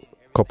book a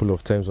couple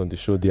of times on the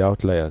show, The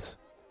Outliers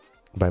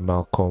by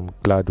Malcolm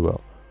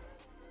Gladwell.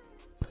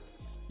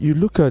 You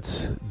look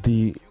at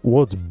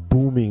what's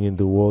booming in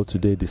the world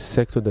today, the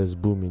sector that's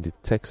booming, the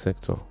tech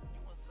sector.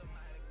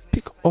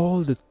 Pick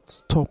all the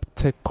top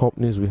tech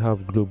companies we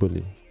have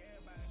globally.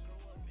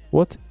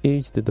 What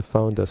age did the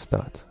founders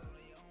start?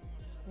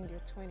 In their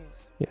 20s.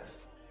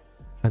 Yes.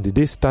 And did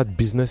they start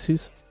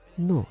businesses?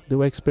 No, they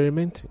were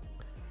experimenting.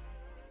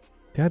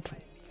 They had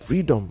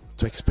freedom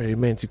to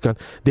experiment.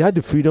 They had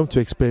the freedom to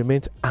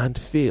experiment and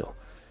fail.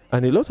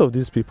 And a lot of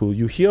these people,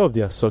 you hear of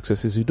their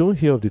successes, you don't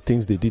hear of the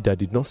things they did that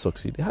did not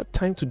succeed. They had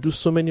time to do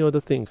so many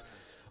other things.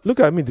 Look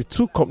at the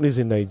two companies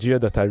in Nigeria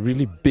that are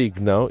really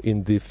big now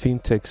in the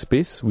fintech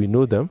space. We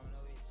know them.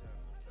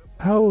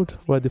 How old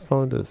were the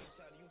founders?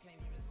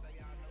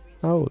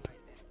 How old?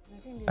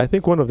 I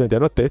think one of them, they're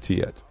not 30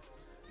 yet.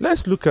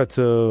 Let's look at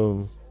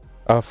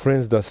our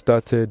friends that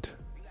started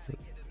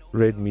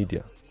Red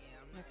Media.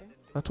 Okay.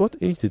 At what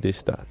age did they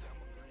start?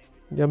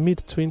 Their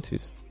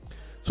mid-20s.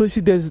 So you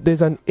see,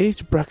 there's an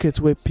age bracket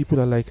where people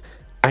are like,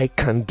 I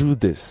can do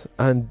this.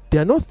 And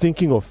they're not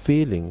thinking of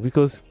failing,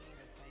 because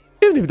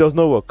even if it does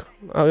not work,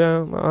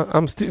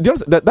 I'm still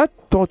that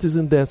thought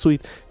isn't there. So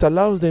it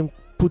allows them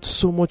put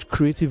so much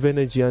creative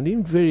energy, and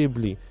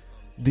invariably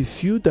the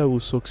few that will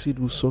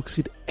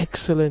succeed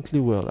excellently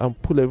well and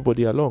pull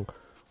everybody along.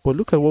 But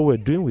look at what we're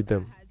doing with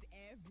them.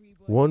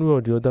 One way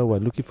or the other, we're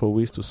looking for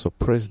ways to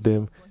suppress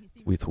them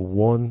with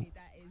one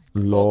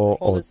law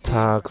or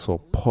tax or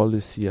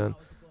policy. And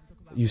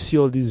you see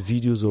all these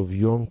videos of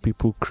young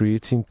people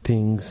creating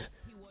things,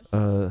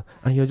 and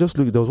you're just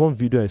looking. There was one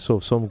video I saw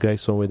of some guy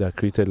somewhere that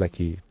created like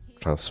a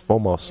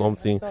transformer or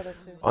something,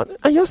 and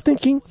I'm just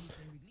thinking,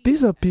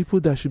 these are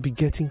people that should be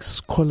getting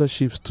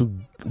scholarships to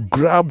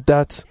grab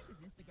that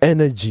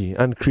energy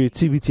and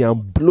creativity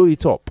and blow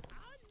it up.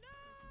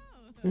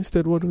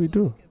 Instead, what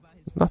do?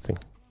 Nothing.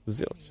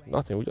 Zilch.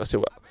 Nothing. We just say,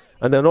 well.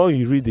 And then all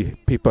you read the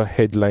paper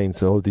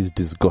headlines, all these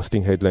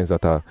disgusting headlines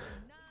that are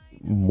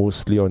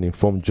mostly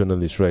uninformed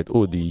journalists, right?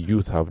 Oh, the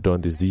youth have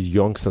done this, these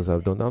youngsters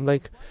have done that. I'm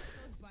like,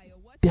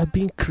 they are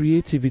being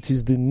creative. It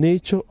is the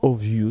nature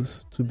of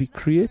youth to be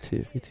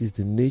creative. It is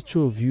the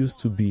nature of youth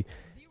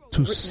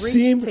to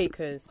seem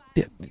reckless.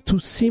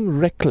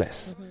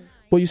 Mm-hmm.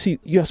 But you see,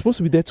 you are supposed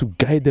to be there to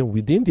guide them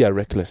within their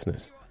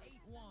recklessness.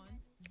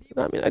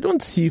 I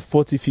don't see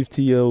 40,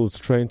 50-year-olds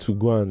trying to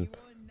go and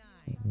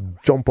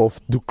jump off,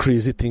 do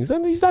crazy things.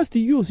 And that's the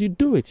youth. You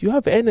do it. You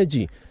have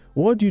energy.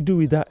 What do you do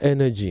with that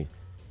energy?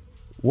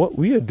 What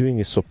we are doing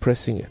is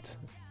suppressing it.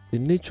 The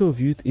nature of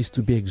youth is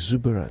to be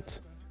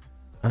exuberant.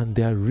 And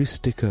they are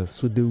risk takers,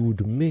 so they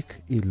would make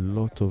a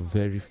lot of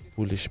very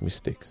foolish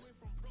mistakes.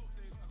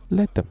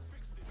 Let them.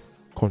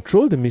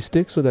 Control the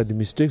mistakes so that the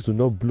mistakes do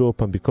not blow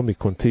up and become a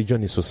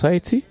contagion in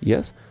society.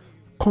 Yes.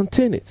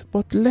 Contain it,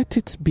 but let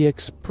it be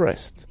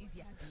expressed.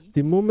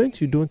 The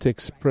moment you don't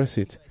express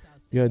it,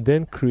 you are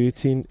then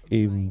creating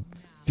a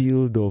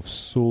field of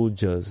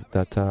soldiers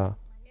that are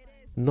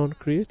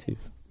non-creative,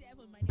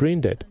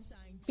 brain dead.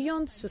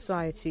 Beyond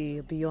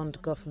society,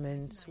 beyond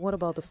government, what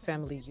about the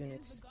family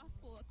units?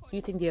 Do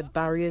you think there are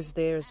barriers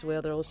there as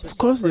well? There are also of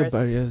course there are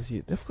barriers.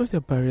 Of course there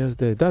are barriers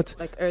there. That's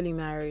like early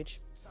marriage,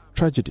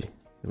 tragedy.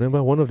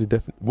 Remember, one of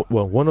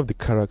the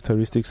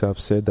characteristics I've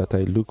said that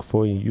I look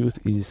for in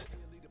youth is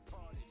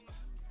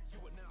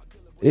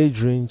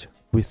age range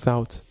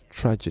without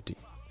tragedy.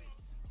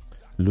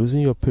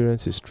 Losing your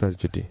parents is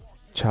tragedy.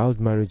 Child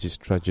marriage is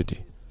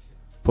tragedy.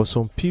 For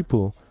some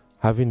people,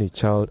 having a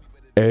child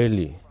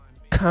early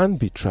can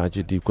be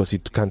tragedy because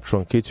it can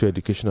truncate your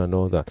education and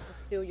all that.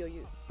 Steal your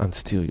youth. And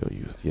steal your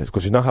youth, yes,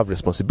 because you now have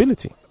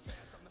responsibility.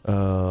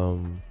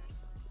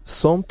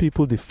 Some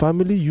people, the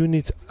family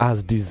unit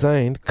as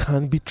designed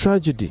can be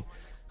tragedy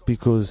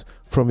because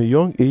from a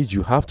young age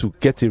you have to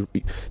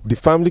the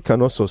family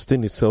cannot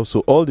sustain itself, so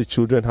all the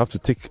children have to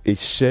take a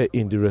share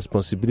in the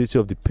responsibility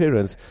of the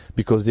parents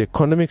because the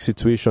economic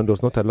situation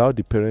does not allow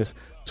the parents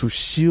to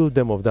shield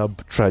them of that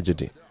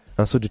tragedy,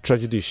 and so the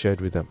tragedy is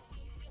shared with them.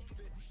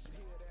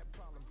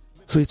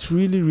 So it's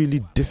really,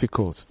 really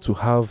difficult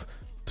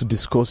to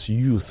discuss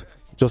youth.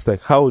 Just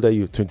like, how old are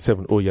you?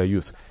 27. Oh, you're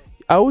youth.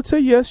 I would say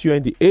yes, you're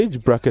in the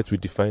age bracket we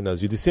define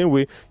as you. The same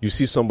way you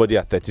see somebody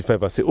at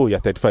 35 and say, oh, you're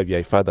 35, you're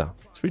a father.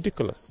 It's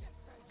ridiculous.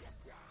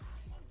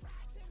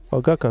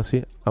 Or God can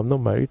say, I'm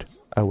not married,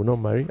 I will not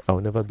marry, I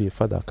will never be a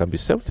father. I can be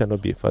 70 and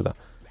not be a father.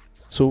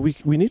 So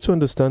we need to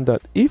understand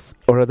that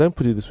rather than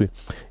put it this way,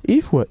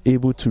 if we're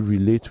able to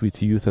relate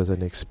with youth as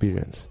an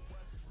experience,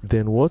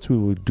 then what we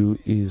will do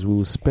is we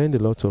will spend a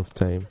lot of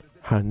time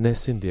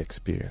harnessing the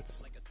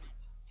experience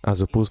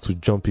as opposed to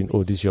jumping,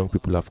 oh, these young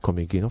people have come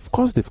again. Of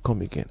course they've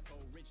come again.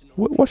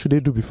 What should they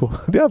do before?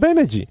 They have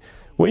energy.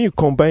 When you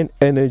combine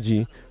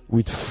energy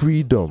with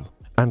freedom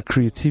and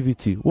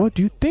creativity, what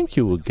do you think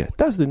you will get?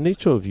 That's the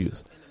nature of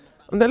youth.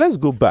 And then let's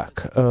go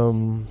back.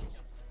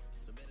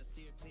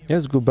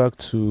 Let's go back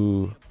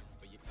to...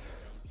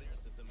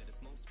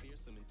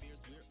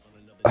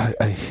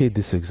 I hate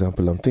this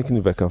example. I'm thinking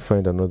if I can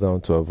find another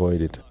one to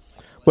avoid it.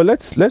 But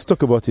let's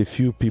talk about a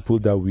few people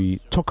that we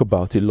talk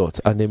about a lot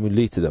and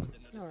emulate them.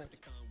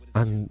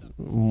 And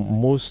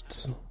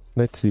most,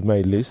 let's see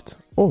my list.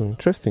 Oh,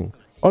 interesting.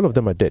 All of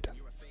them are dead.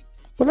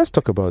 But let's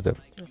talk about them.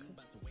 Okay.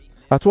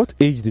 At what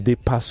age did they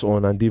pass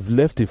on and they've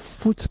left a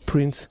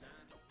footprint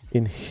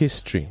in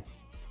history?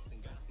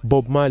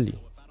 Bob Marley.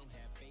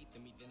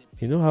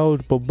 You know how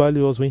old Bob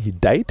Marley was when he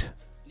died?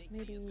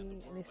 Maybe in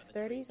his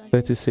 30s, I think.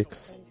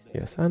 36.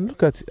 Yes. And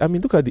look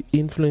at the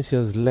influence he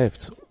has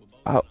left.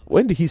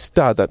 When did he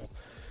start? That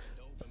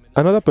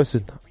another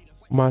person,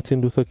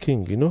 Martin Luther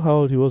King. You know how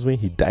old he was when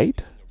he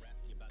died?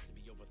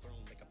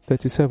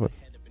 37.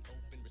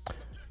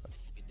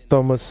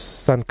 Thomas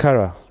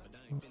Sankara.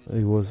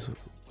 He was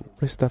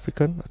West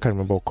African. I can't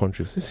remember what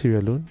country. Is it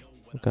Sierra Leone?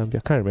 Gambia?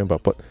 I can't remember.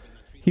 But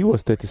he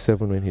was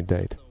 37 when he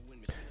died.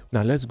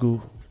 Now let's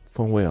go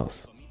somewhere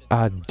else.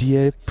 Our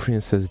dear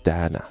Princess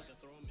Diana,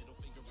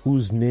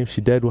 whose name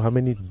she died how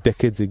many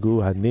decades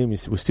ago. Her name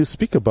is, we still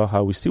speak about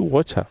her. We still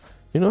watch her.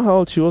 You know how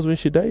old she was when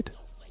she died?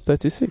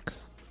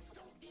 36.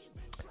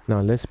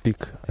 Now let's pick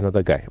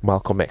another guy,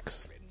 Malcolm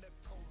X.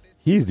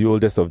 He's the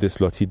oldest of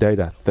this lot. He died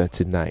at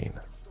 39.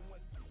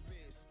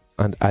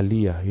 And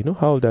Aliyah, you know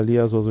how old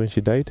Aliyah was when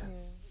she died?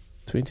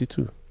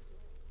 22.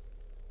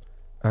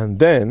 And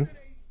then,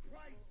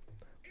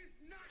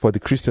 for the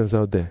Christians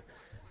out there,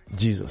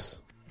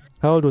 Jesus.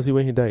 How old was he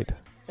when he died?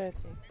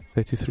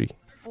 33.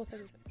 Oh,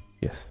 33.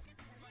 Yes.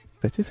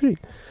 33.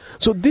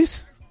 So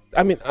this,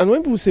 I mean, and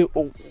when people say,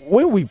 oh,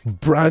 when we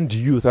brand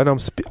youth, and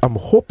I'm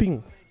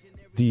hoping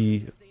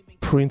the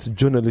print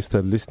journalists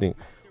are listening,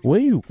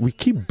 when we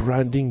keep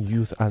branding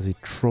youth as a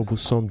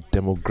troublesome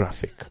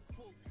demographic,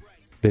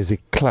 there's a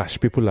clash.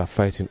 People are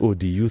fighting. Oh,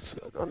 the youth.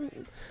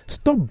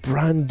 Stop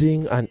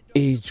branding an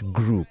age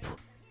group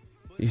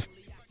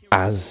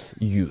as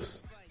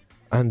youth.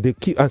 And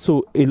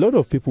so a lot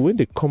of people, when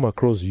they come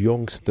across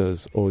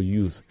youngsters or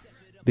youth,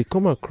 they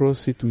come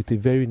across it with a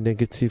very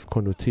negative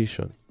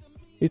connotation.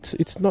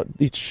 It's not.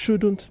 It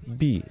shouldn't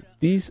be.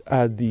 These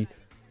are the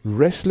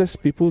restless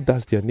people.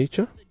 That's their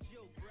nature.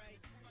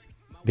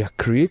 They are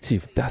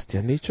creative. That's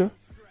their nature.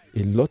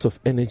 A lot of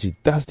energy.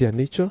 That's their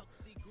nature.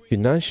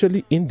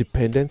 Financially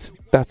independent.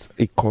 That's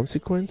a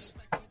consequence.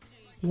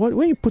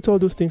 When you put all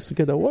those things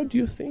together, what do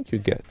you think you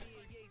get?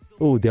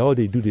 Oh, all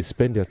they do, they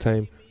spend their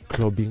time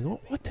clubbing. Oh,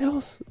 what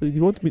else?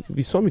 If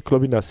you saw me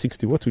clubbing at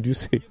 60, what would you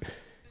say?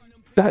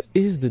 That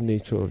is the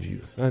nature of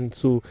youth. And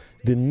so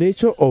the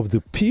nature of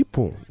the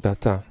people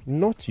that are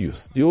not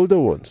youth, the older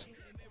ones,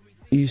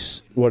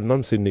 is, well,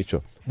 not saying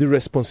nature, the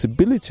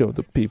responsibility of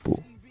the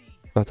people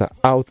that are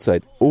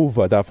outside,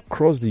 that have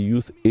crossed the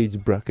youth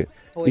age bracket.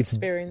 Or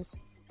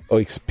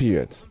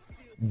experience.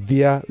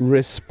 Their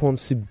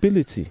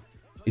responsibility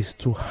is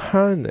to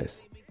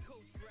harness.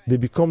 They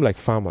become like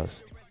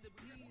farmers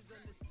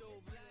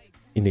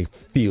in a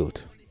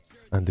field,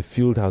 and the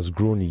field has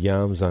grown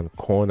yams and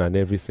corn and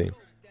everything.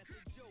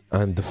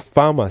 And the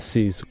farmer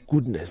says,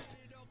 goodness,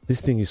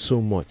 this thing is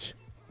so much.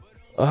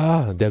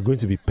 They're going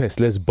to be pests.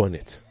 Let's burn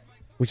it,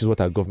 which is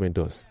what our government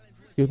does.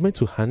 You're meant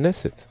to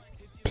harness it,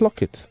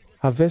 pluck it,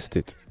 harvest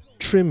it,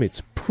 trim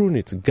it, prune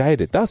it,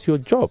 guide it. That's your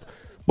job.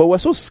 But we're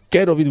so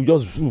scared of it, we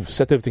just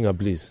set everything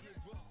ablaze,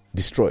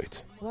 destroy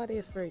it. Why are they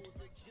afraid?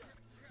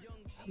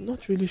 I'm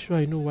not really sure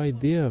I know why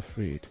they're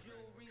afraid.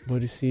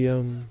 But you see,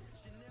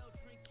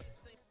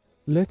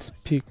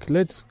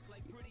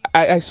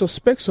 I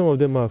suspect some of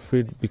them are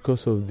afraid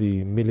because of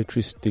the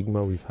military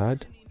stigma we've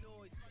had.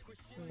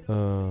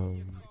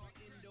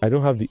 I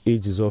don't have the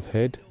ages off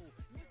head,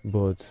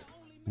 but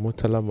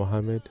Murtala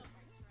Mohammed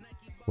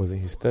was in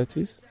his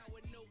 30s.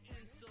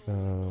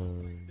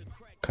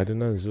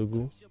 Kaduna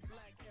Nzogu,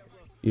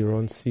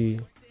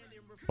 Ironsi,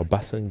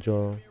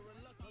 Obasanjo,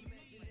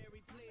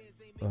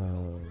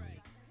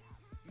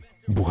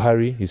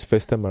 Buhari, his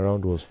first time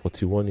around was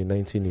 41 in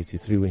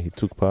 1983 when he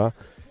took power.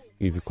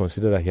 If you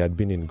consider that he had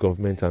been in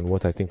government and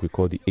what I think we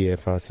call the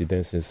AFRC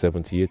then since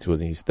 78, he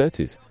was in his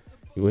 30s.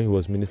 When he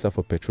was Minister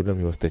for Petroleum,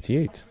 he was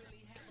 38.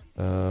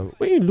 When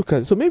you look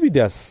at it, so maybe they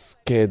are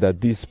scared that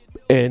this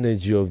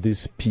energy of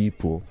these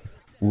people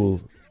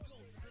will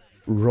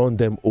run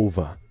them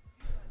over.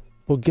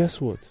 But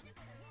guess what?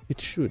 It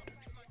should.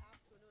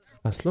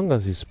 As long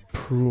as it's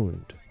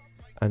pruned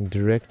and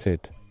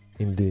directed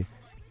in the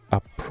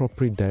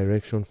appropriate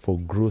direction for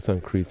growth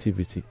and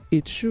creativity,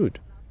 it should.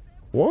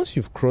 Once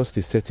you've crossed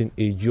a certain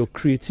age, your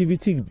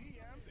creativity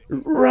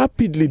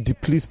rapidly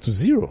depletes to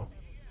zero.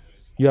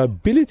 Your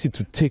ability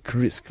to take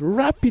risk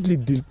rapidly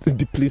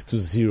depletes to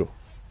zero.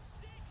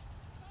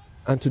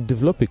 And to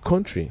develop a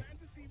country,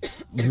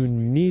 you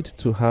need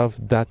to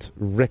have that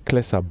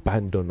reckless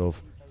abandon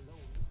of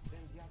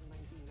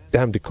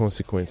damn the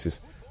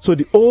consequences. So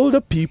the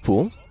older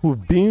people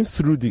who've been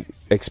through the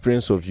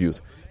experience of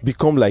youth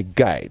become like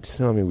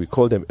guides. I mean, we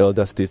call them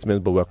elder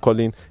statesmen, but we're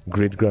calling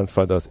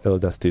great-grandfathers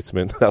elder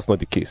statesmen. That's not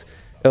the case.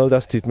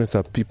 Elder statesmen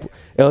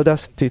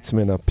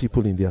are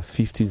people in their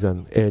 50s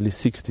and early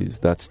 60s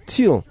that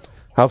still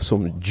have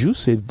some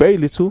juice, very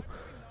little.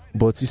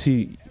 But you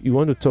see, you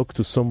want to talk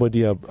to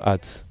somebody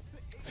at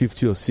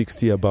 50 or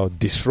 60 about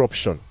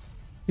disruption.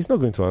 He's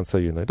not going to answer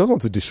you now. He doesn't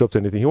want to disrupt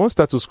anything. He wants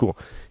status quo.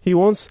 He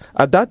wants,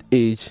 at that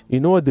age, you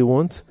know what they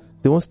want?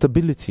 They want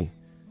stability.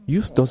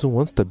 Youth doesn't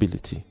want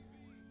stability.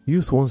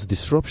 Youth wants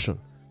disruption.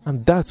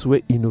 And that's where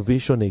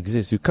innovation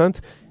exists. You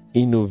can't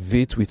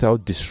innovate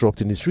without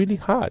disrupting. It's really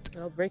hard.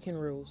 Breaking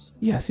rules.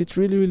 Yes, it's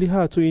really, really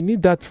hard. So you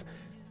need that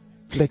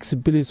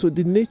flexibility. So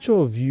the nature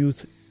of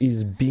youth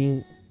is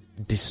being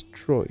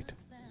destroyed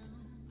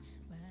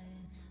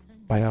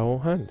by our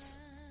own hands,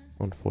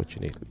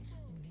 unfortunately.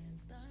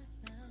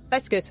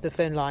 Let's go to the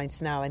phone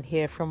lines now and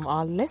hear from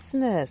our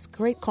listeners.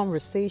 Great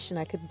conversation.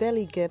 I could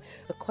barely get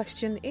a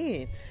question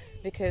in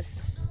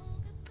because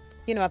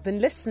I've been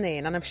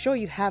listening, and I'm sure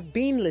you have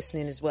been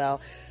listening as well.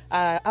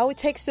 I will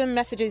take some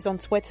messages on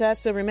Twitter.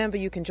 So remember,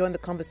 you can join the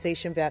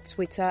conversation via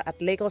Twitter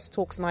at Lagos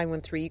Talks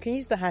 913. You can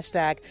use the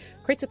hashtag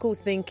Critical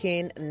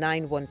Thinking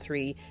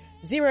 913.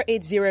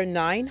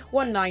 0809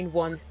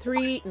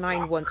 1913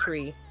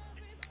 913.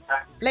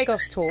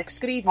 Lagos Talks,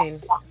 good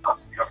evening.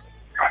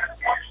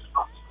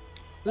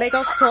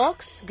 Lagos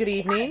Talks, good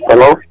evening.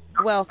 Hello.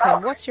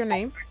 Welcome. What's your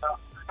name?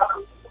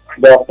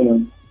 Good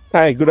afternoon.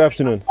 Hi, good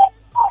afternoon.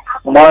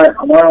 Am I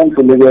on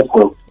to Lagos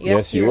Talks?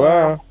 Yes, you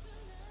are.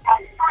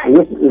 Is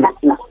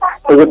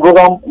the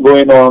program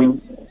going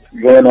on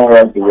right now?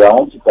 I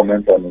want to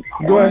comment on it.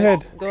 Go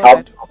ahead.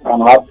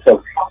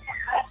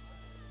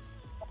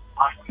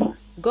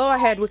 Go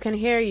ahead, we can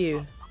hear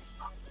you.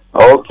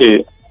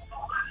 Okay.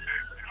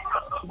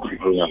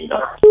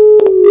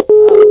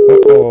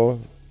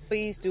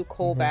 Please do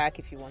call back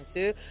if you want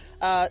to.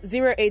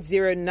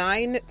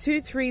 0809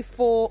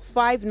 234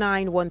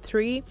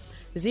 5913.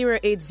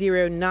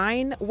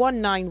 0809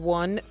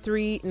 191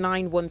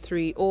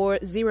 3913 or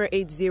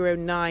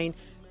 0809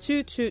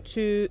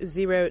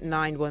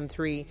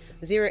 222-0913.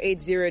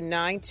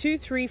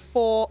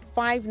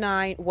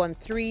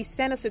 0809-234-5913.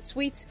 Send us a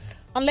tweet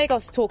on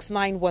Lagos Talks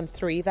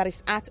 913. That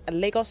is at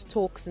Lagos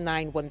Talks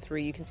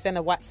 913. You can send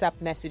a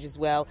WhatsApp message as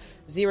well.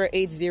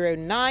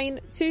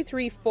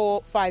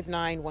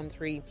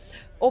 0809-234-5913.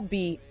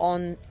 Obi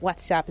on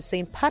WhatsApp is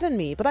saying, pardon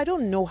me, but I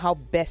don't know how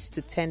best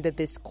to tender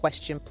this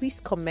question. Please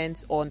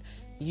comment on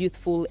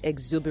youthful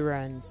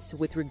exuberance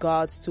with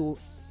regards to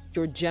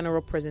your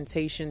general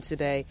presentation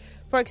today.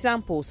 For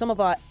example, some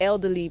of our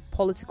elderly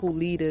political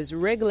leaders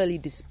regularly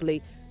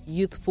display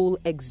youthful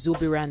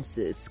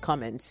exuberances.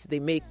 Comments they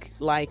make,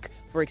 like,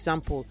 for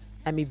example,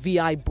 I'm a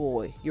VI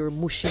boy, you're a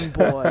mushing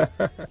boy.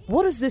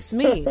 What does this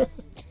mean? Do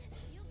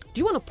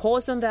you want to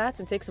pause on that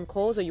and take some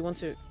calls, or you want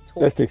to talk?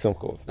 Let's take some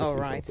calls. All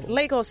right.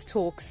 Lagos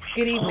Talks,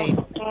 good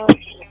evening.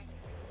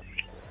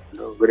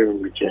 Hello, good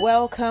evening, Richard.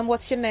 Welcome.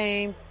 What's your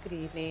name? Good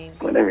evening.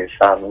 My name is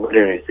Sam. Good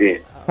evening,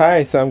 Steve.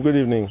 Hi, Sam. Good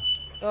evening.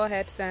 Go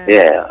ahead, Sam.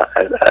 Yeah,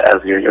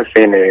 as you were just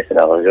saying everything,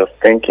 I was just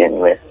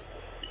thinking, man,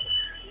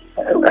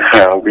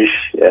 I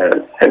wish these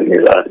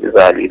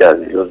our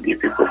leaders just give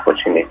people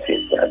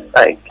opportunities, and,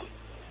 like,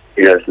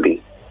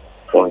 seriously,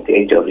 from the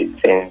age of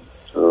 18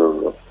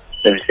 to,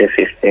 let me say,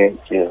 15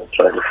 to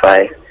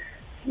 25,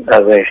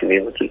 that's when you should be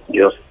able to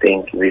just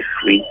think, be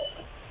free.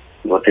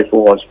 But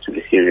people want to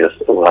be serious.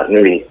 We want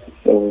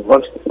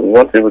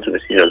people to be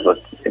serious, but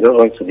they don't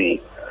want to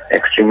be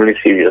extremely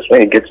serious.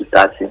 When you get to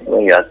 30,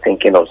 when you are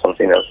thinking of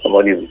something else,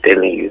 somebody will be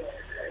telling you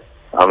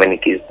how many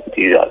kids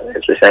do you have,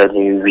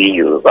 especially we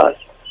Yorubas,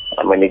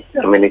 how many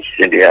children do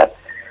you have.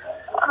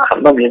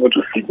 I'm not able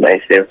to feed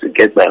myself to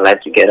get my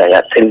life together.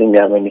 You're telling me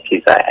how many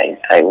kids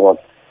I want.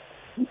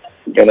 Do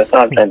you understand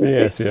what I'm trying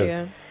to say? Yes,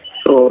 yeah.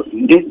 So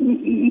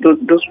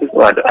those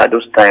people at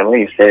those times, when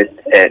you said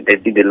they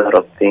did a lot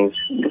of things,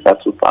 these are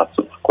two parts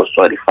of course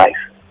 25.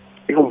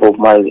 Even Bob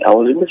Marley, I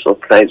was really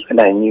surprised when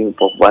I knew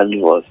Bob Marley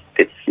was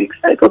 36.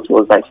 I thought it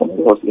was like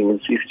somebody was in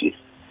his 50s.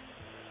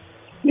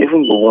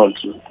 Even go on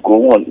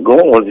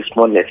was the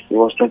smallest. He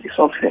was 20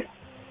 something.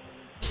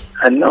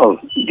 And now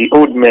the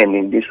old men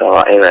in this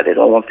our era, they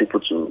don't want people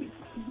who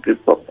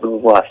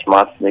are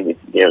smart. Maybe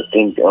they'll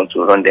think they want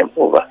to run them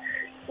over.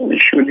 We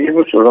should be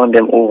able to run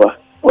them over.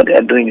 What they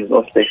are doing is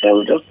not special.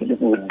 We just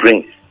people with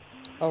brains.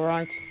 All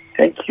right.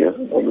 Thank you.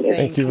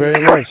 Thank you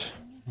very much.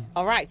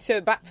 All right.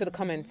 So back to the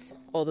comments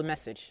or the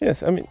message.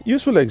 Yes, I mean,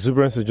 useful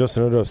exuberance is just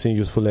another of saying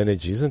useful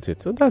energy, isn't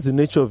it? So that's the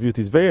nature of youth.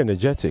 It's very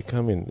energetic.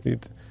 I mean,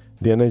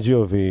 the energy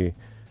of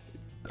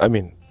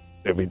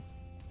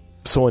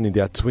someone in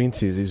their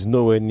 20s is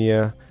nowhere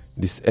near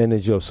this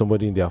energy of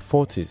somebody in their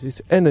 40s.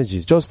 It's energy.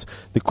 It's just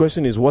the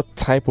question is, what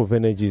type of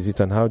energy is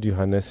it and how do you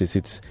harness it?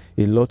 It's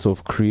a lot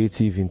of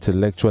creative,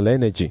 intellectual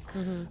energy.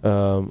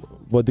 Mm-hmm.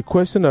 But the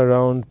question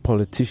around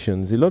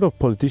politicians, a lot of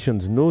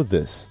politicians know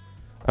this,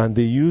 and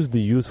they use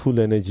the youthful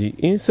energy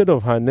instead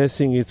of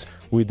harnessing it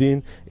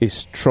within a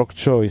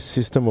structure, a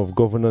system of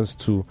governance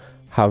to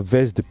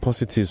harvest the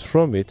positives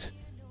from it.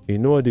 You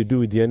know what they do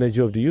with the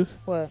energy of the youth?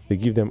 What? They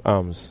give them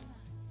arms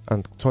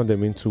and turn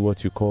them into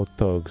what you call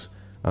thugs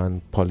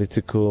and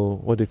political,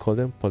 what do they call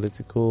them?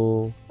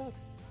 Political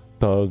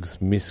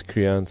thugs,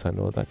 miscreants and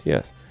all that,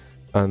 yes.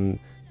 And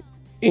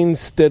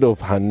instead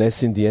of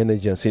harnessing the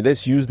energy and saying,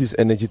 let's use this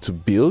energy to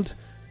build,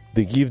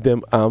 they give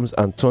them arms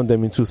and turn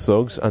them into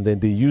thugs, and then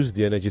they use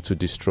the energy to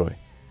destroy.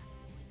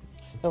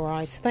 All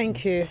right,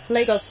 thank you.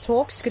 Lagos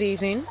Talks, good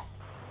evening.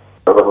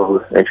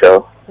 Hello,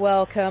 Michelle.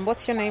 Welcome.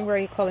 What's your name? Where are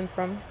you calling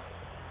from?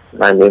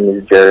 My name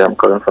is Jerry. I'm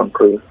calling from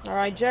Korea. All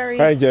right, Jerry.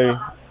 Hi, Jerry.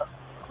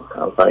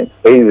 I'm fine.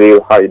 Hey,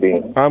 Zio, how you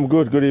doing? I'm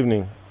good. Good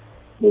evening.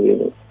 Good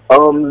evening.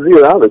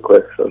 Zio, I have a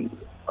question.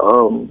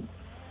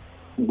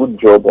 Good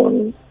job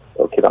on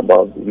talking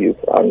about the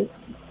youth and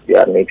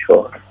their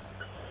nature.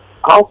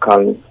 How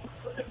can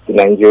the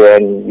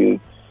Nigerian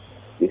youth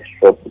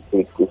disrupt the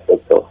political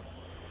sector?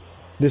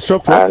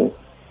 Disrupt what? And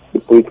the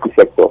political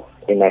sector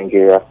in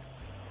Nigeria.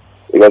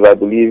 Because I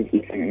believe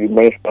if you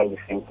mention the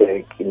same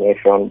thing, you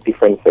mention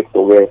different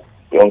sector where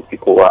young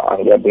people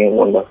and they are doing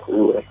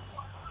wonderful work.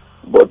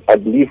 But I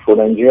believe for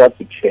Nigeria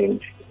to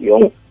change,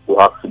 young people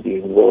have to be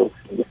involved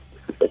in the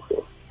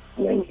sector.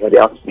 Nigeria, they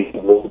have to be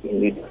involved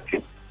in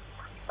leadership.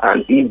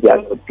 And if they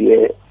are not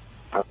there,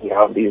 and we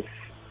have these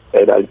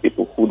elderly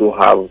people who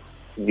don't have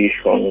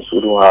visions,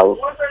 who don't have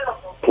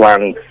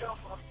plans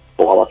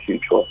for our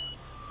future,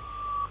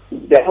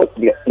 there's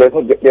not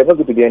going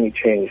to be any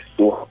change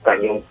to how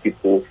can young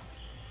people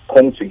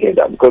come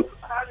together, because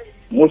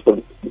most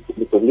of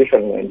the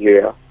population in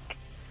Nigeria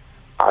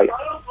are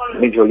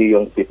majorly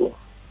young people.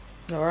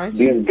 All right.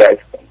 These guys,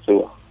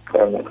 so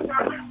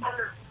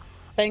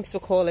thanks for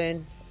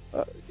calling.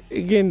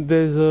 Again,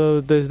 there's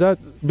that,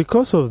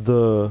 because of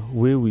the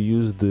way we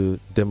use the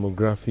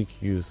demographic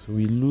youth,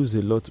 we lose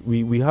a lot.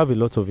 We have a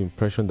lot of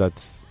impression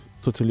that's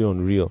totally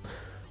unreal.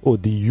 Oh,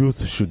 the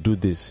youth should do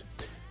this.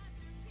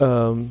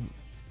 There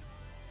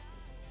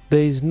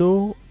is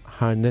no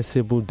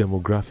harnessable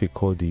demographic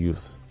called the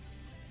youth.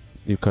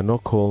 You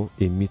cannot call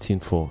a meeting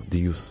for the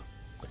youth.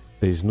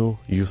 There is no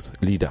youth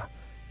leader.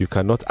 You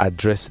cannot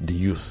address the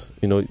youth.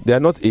 You know, they are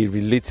not a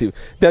relative.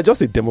 They are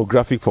just a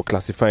demographic for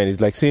classifying.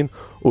 It's like saying,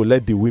 oh,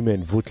 let the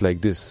women vote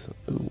like this.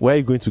 Why are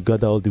you going to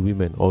gather all the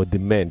women or the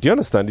men? Do you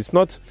understand?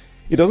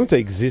 It doesn't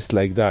exist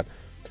like that.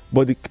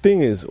 But the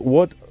thing is,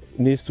 what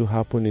needs to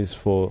happen is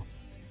for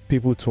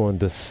people to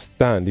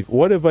understand. If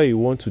whatever you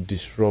want to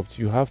disrupt,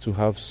 you have to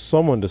have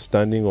some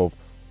understanding of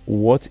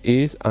what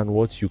is and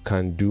what you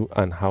can do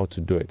and how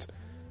to do it.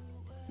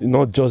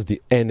 Not just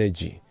the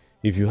energy.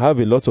 If you have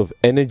a lot of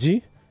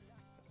energy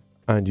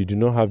and you do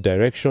not have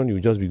direction,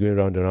 you'll just be going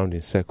round and round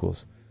in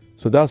circles.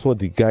 So that's what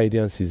the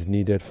guidance is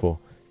needed for.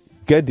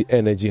 Get the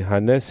energy,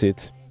 harness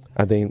it,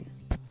 and then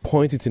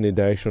point it in a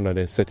direction and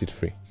then set it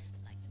free.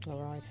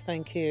 All right,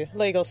 thank you.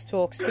 Lagos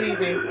Talks, good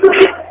evening.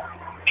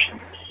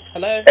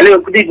 Hello. Hello,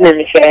 good evening,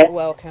 Michelle.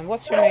 Welcome.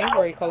 What's your name?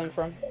 Where are you calling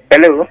from?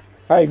 Hello.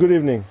 Hi, good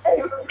evening.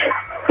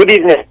 Good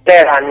evening,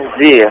 Sarah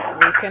and Zia.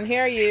 We can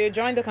hear you.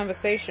 Join the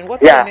conversation.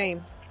 What's your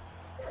name?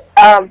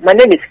 My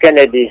name is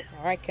Kennedy.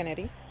 All right,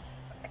 Kennedy.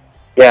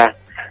 Yeah.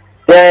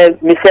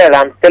 Michelle,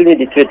 I'm telling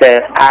you the truth.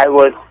 I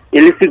was a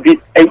little bit,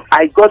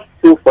 I got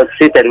so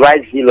frustrated while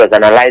he was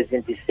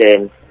analyzing this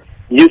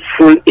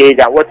youthful age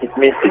and what it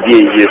means to be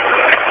a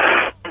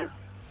youth.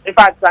 In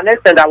fact, to an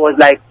extent, I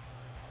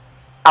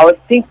was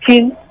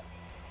thinking,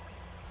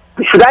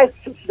 should I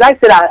say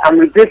that I'm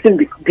regretting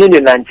being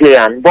a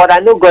Nigerian? But I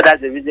know God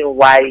has a reason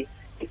why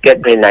He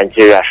kept me in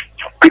Nigeria.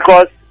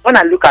 Because when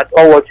I look at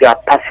all what you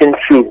are passing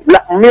through,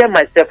 like me and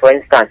myself, for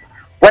instance,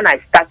 when I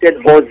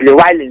started hustling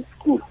while in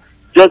school,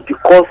 just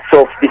because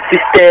of the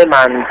system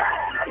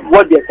and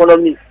what the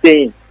economy is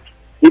saying,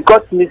 it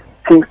got me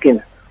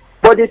thinking.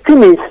 But the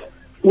thing is,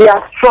 we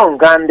are strong,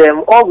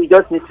 and all we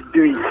just need to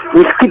do is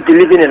we keep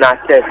believing in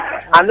ourselves.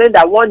 And then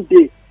that one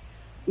day,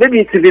 maybe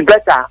it will be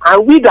better.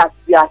 And we that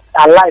we are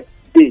alive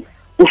today,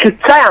 we should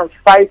try and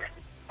fight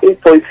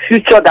for a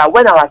future that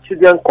when our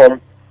children come,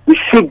 they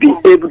should be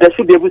able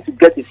to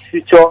get a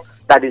future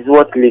that is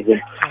worth living.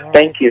 Right.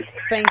 Thank you.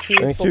 Thank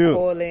you for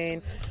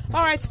calling.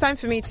 All right, it's time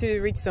for me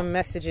to read some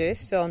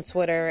messages on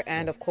Twitter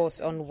and, of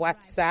course, on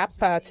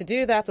WhatsApp. To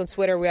do that on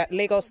Twitter, we're at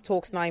Lagos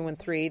Talks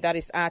 913. That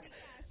is at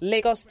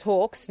Lagos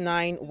Talks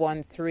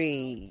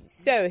 913.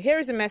 So here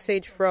is a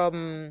message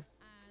from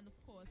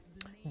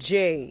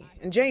Jay.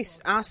 And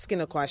Jay's asking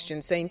a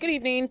question saying, good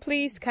evening,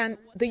 please can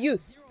the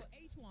youth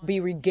be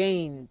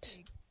regained?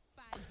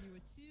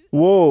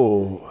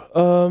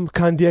 Whoa.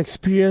 Can the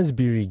experience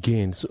be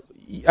regained? So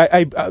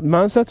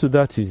my answer to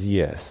that is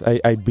yes.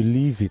 I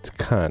believe it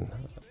can.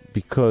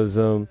 Because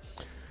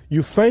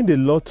you find a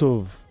lot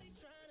of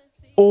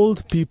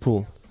old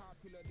people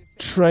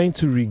trying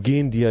to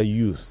regain their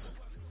youth.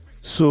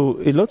 So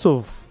a lot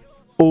of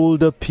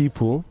older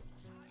people,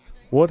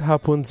 what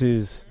happens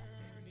is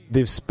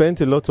they've spent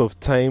a lot of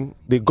time,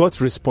 they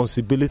got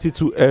responsibility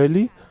too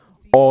early,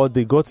 or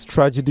they got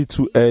tragedy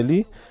too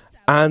early,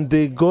 and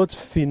they got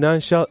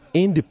financial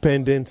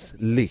independence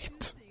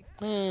late.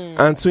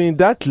 And so in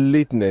that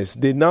lateness,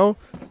 they now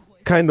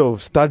kind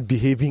of start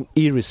behaving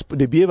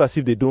they behave as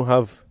if they don't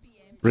have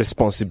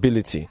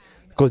responsibility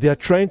because they are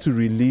trying to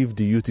relieve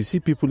the youth. You see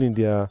people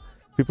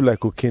like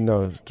Kokin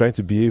now trying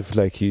to behave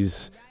like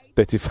he's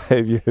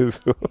 35 years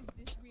old.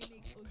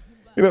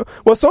 You know,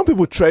 but some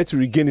people try to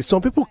regain it.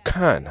 Some people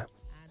can.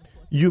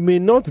 You may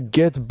not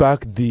get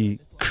back the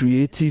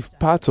creative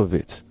part of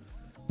it,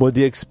 but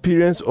the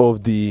experience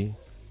of the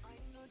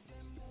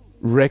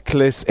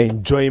reckless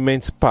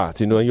enjoyment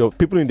part, you know, your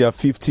people in their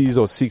 50s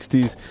or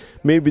 60s,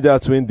 maybe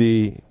that's when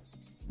they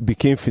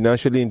became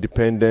financially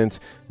independent,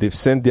 they've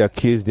sent their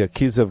kids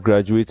have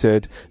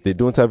graduated, they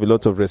don't have a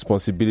lot of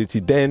responsibility,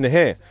 then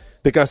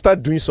they can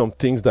start doing some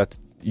things that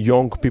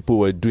young people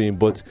were doing.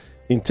 But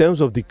in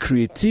terms of the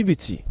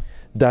creativity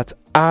that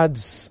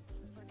adds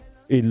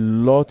a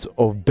lot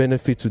of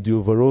benefit to the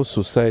overall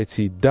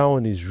society, that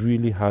one is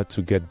really hard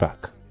to get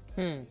back.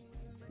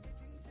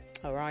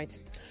 All right.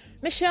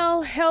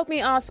 Michelle, help me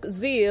ask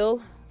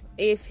Zeal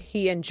if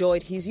he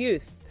enjoyed his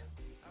youth.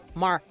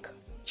 Mark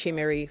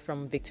Chimeri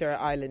from Victoria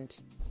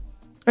Island.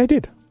 I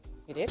did.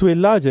 To a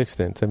large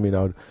extent. I mean,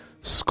 I would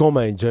score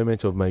my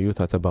enjoyment of my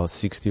youth at about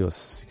 60 or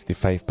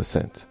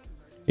 65%.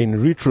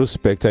 In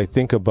retrospect, I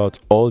think about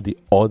all the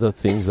other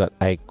things that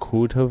I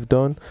could have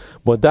done,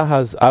 but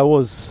I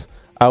would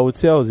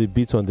say I was a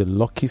bit on the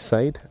lucky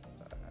side.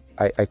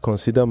 I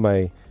consider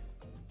my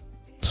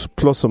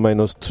plus or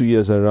minus 2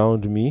 years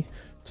around me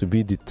to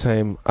be the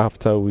time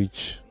after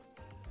which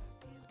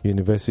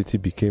university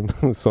became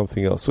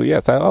something else. So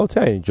yes, I'll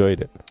say I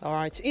enjoyed it. All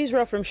right.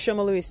 Israel from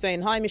Shomolu is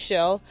saying, hi,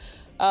 Michelle.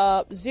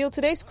 Zeal,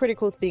 today's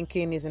critical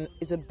thinking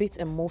is a bit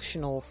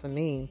emotional for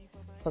me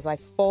because I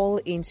fall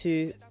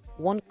into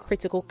one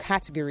critical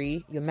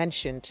category you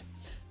mentioned.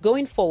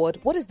 Going forward,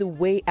 what is the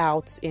way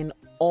out in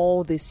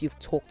all this you've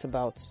talked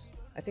about?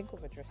 I think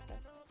we've addressed that.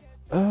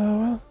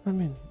 Well, I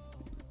mean,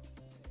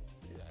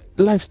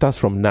 life starts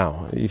from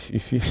now.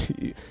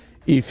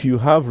 If you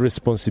have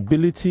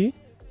responsibility,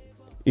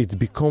 it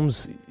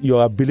becomes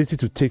your ability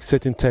to take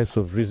certain types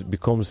of risk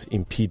becomes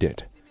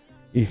impeded.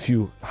 If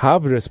you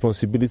have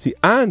responsibility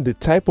and the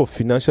type of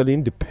financial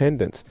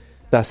independence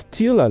that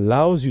still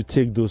allows you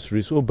to take those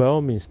risks, by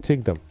all means,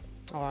 take them.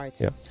 All right.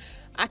 Yeah.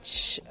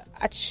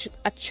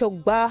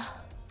 Achogba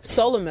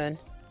Solomon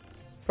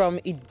from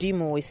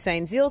Idimo is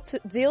saying, Zeal,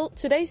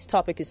 today's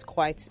topic is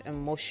quite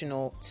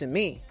emotional to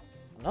me.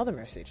 Another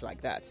message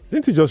like that.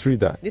 Didn't you just read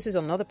that? This is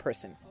another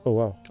person. Oh,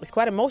 wow. It's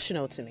quite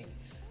emotional to me.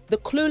 The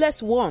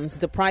clueless ones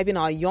depriving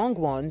our young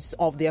ones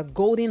of their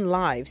golden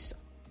lives,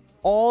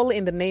 all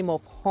in the name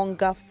of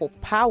hunger for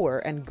power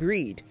and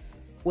greed,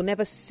 will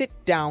never sit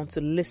down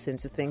to listen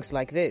to things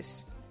like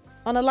this.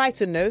 On a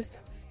lighter note,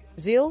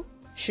 Zeal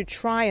should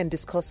try and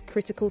discuss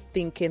critical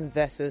thinking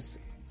versus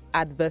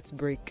advert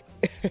break.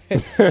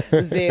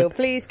 Zeal,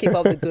 please keep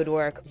up the good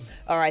work.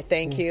 All right,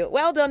 thank you.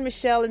 Well done,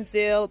 Michelle and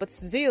Zeal. But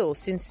Zeal,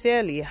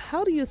 sincerely,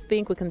 how do you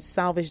think we can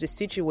salvage the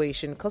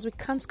situation? Because we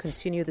can't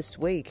continue this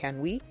way,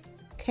 can we?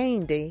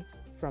 Kehinde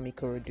from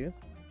Ikorodu.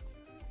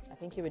 I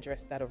think you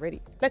addressed that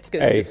already. Let's go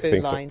to the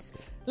phone lines.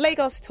 So.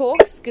 Lagos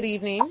Talks, good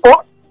evening.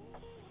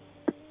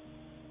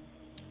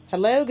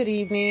 Hello, good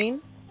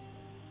evening.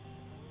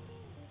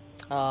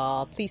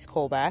 Please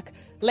call back.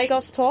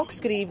 Lagos Talks,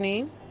 good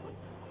evening.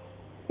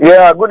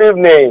 Yeah, good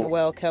evening.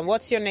 Welcome.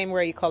 What's your name?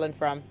 Where are you calling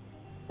from?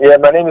 Yeah,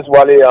 my name is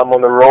Wale. I'm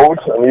on the road.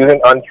 I'm using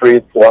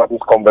Antri to have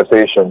this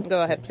conversation.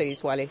 Go ahead,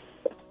 please, Wale.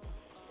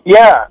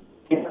 Yeah,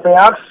 if I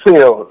ask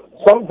Phil,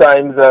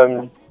 sometimes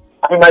I'm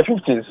in my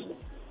 50s,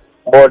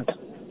 but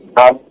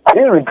I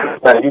didn't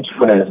regret my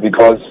youthfulness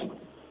because,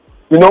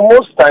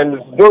 most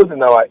times those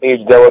in our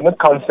age, there were no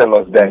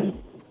counselors then.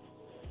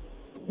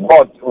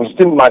 But we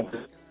still managed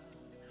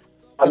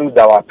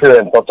our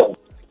parents taught us.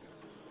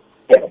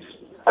 Yes.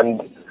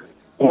 And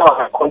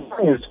now,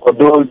 continues for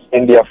those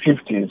in their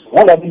 50s.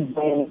 What are they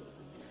doing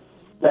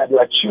that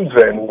their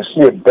children will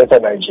see a better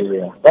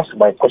Nigeria? That's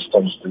my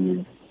questions to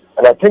you.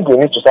 And I think we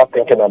need to start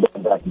thinking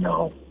about that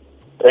now.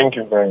 Thank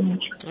you very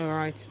much. All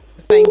right.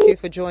 Thank you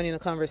for joining the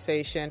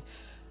conversation.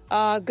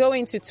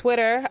 Going to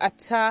Twitter,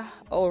 Ota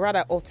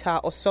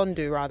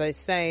Osondu is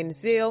saying,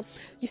 Zeal,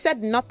 you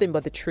said nothing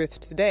but the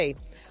truth today.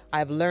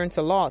 I've learned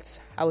a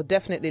lot. I will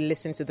definitely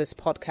listen to this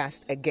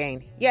podcast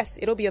again. Yes,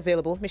 it'll be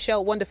available.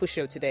 Michelle, wonderful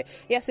show today.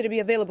 Yes, it'll be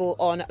available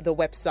on the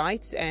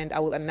website, and I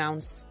will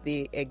announce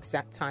the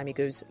exact time it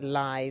goes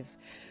live.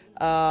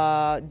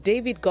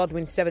 David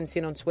Godwin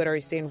 17 on Twitter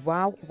is saying,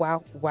 wow.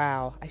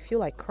 I feel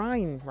like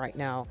crying right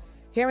now.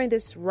 Hearing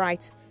this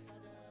write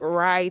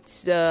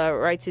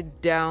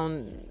it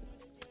down.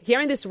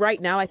 Hearing this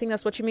right now, I think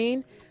that's what you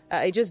mean.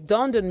 It just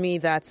dawned on me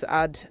that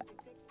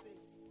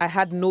I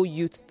had no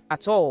youth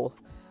at all.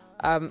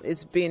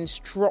 It's been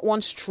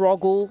one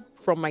struggle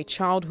from my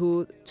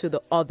childhood to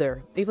the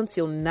other. Even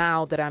till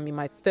now that I'm in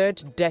my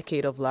third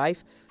decade of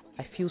life,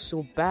 I feel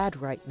so bad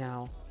right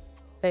now.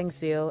 Thanks,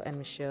 Zeal and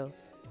Michelle.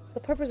 The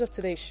purpose of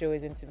today's show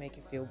isn't to make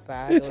you feel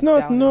bad. It's or not,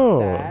 down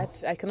no. And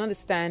sad. I can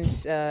understand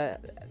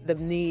the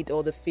need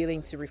or the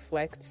feeling to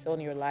reflect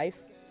on your life,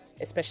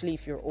 especially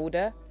if you're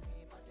older.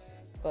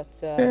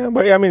 But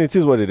I mean, it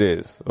is what it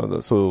is.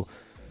 So.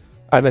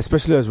 And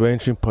especially as we're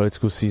entering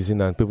political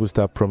season and people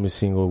start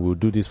promising, we'll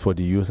do this for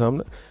the youth.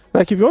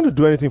 If you want to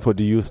do anything for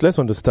the youth, let's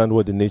understand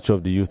what the nature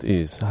of the youth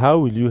is. How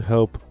will you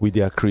help with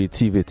their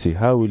creativity?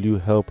 How will you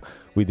help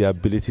with their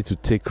ability to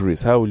take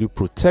risks? How will you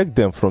protect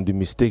them from the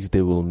mistakes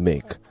they will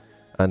make?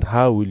 And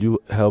how will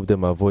you help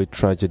them avoid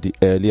tragedy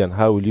early? And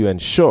how will you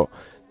ensure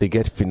they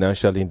get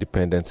financial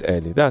independence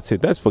early? That's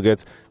it. Let's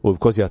forget,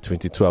 because you're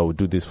 22, I will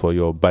do this for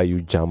you or buy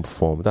you jam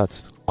form.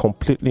 That's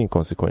completely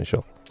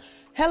inconsequential.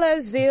 Hello,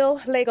 Zeal,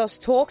 Lagos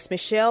Talks.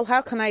 Michelle,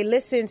 how can I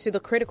listen to the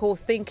Critical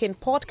Thinking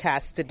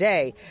podcast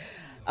today?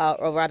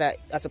 Or rather,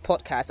 as a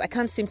podcast. I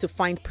can't seem to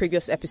find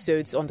previous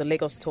episodes on the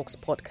Lagos Talks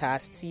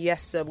podcast.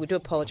 Yes, we do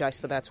apologize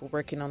for that. We're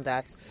working on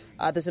that.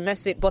 There's a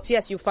message. But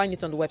yes, you'll find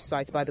it on the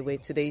website, by the way,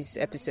 today's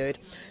episode.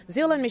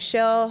 Zeal and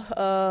Michelle,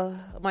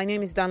 my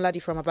name is Dan Ladi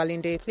from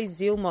Abalinde. Please,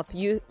 Zeal,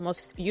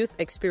 must youth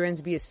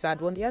experience be a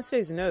sad one? The answer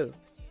is no.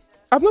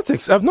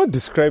 I've not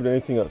described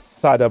anything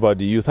sad about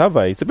the youth, have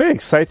I? It's a very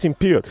exciting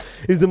period.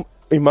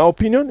 In my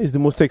opinion, it's the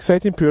most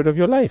exciting period of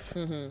your life.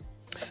 Mm-hmm.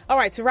 All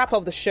right, to wrap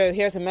up the show,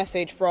 here's a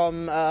message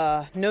from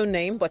no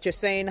name, but you're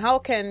saying, how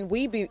can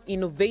we be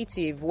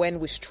innovative when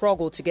we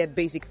struggle to get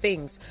basic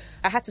things?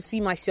 I had to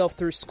see myself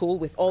through school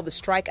with all the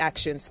strike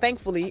actions.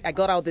 Thankfully, I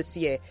got out this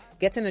year.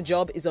 Getting a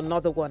job is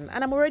another one,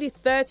 and I'm already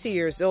 30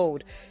 years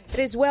old. It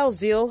is well,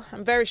 Zeal.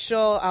 I'm very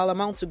sure I'll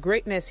amount to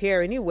greatness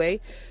here anyway,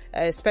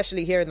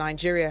 especially here in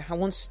Nigeria. I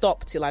won't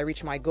stop till I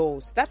reach my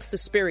goals. That's the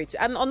spirit.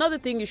 And another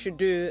thing you should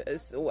do,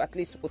 is, or at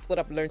least with what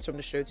I've learned from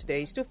the show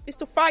today, is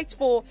to fight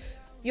for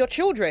your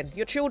children,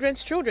 your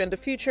children's children, the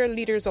future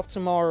leaders of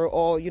tomorrow,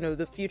 or,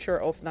 the future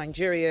of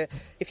Nigeria.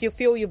 If you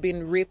feel you've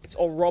been ripped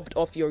or robbed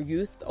of your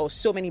youth, or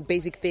so many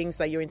basic things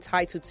that you're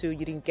entitled to,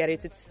 you didn't get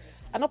it, it's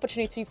an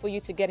opportunity for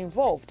you to get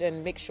involved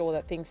and make sure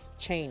that things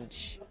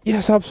change.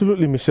 Yes,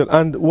 absolutely, Michelle.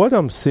 And what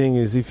I'm saying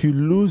is, if you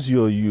lose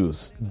your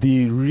youth,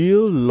 the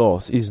real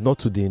loss is not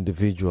to the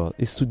individual,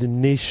 it's to the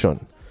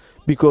nation.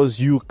 Because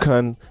you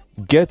can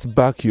get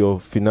back your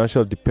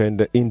financial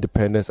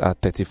independence at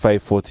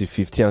 35, 40,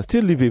 50 and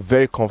still live a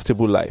very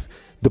comfortable life.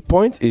 The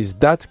point is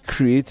that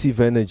creative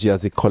energy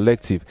as a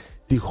collective,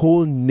 the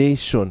whole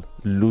nation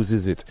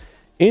loses it.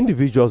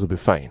 Individuals will be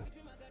fine.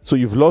 So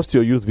you've lost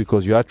your youth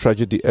because you had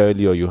tragedy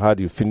early or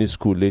you finished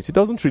school late. It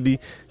doesn't really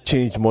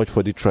change much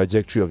for the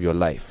trajectory of your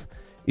life.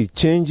 It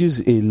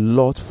changes a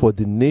lot for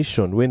the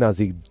nation when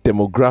as a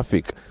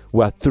demographic,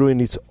 we are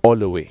throwing it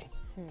all away.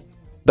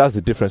 That's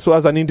the difference. So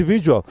as an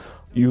individual,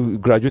 you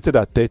graduated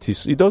at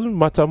 30, it doesn't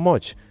matter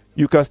much.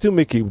 You can still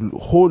make a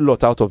whole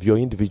lot out of your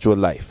individual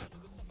life.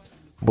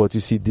 But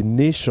you see, the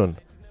nation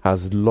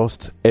has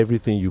lost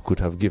everything you could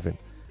have given.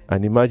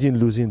 And imagine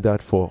losing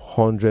that for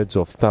hundreds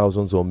of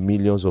thousands or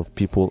millions of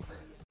people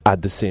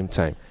at the same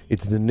time.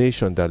 It's the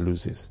nation that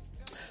loses.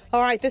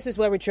 All right, this is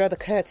where we draw the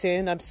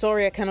curtain. I'm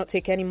sorry I cannot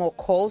take any more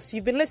calls.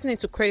 You've been listening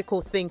to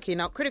Critical Thinking.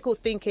 Now, Critical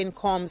Thinking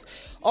comes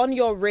on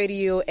your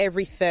radio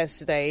every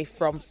Thursday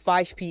from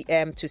 5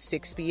 p.m. to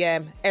 6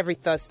 p.m. Every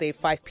Thursday,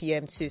 5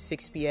 p.m. to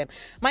 6 p.m.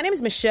 My name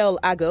is Michelle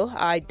Ago.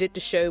 I did the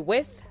show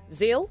with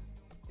Zeal.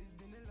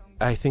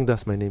 I think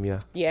that's my name,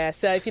 yeah. Yeah,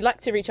 so if you'd like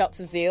to reach out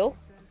to Zeal.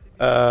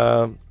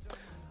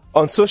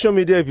 On social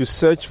media, if you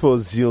search for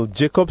Zeal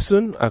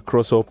Jacobson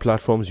across all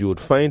platforms, you would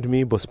find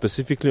me. But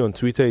specifically on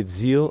Twitter,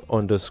 it's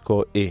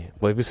Zeal_A.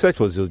 But if you search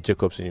for Zeal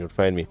Jacobson, you would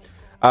find me.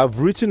 I've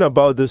written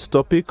about this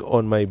topic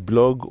on my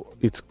blog.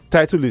 Its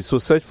title is, so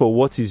search for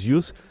What is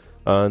Youth.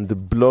 And the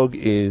blog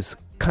is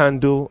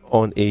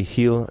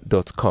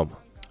candleonahill.com.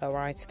 All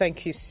right.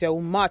 Thank you so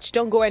much.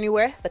 Don't go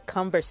anywhere. The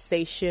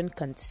conversation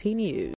continues.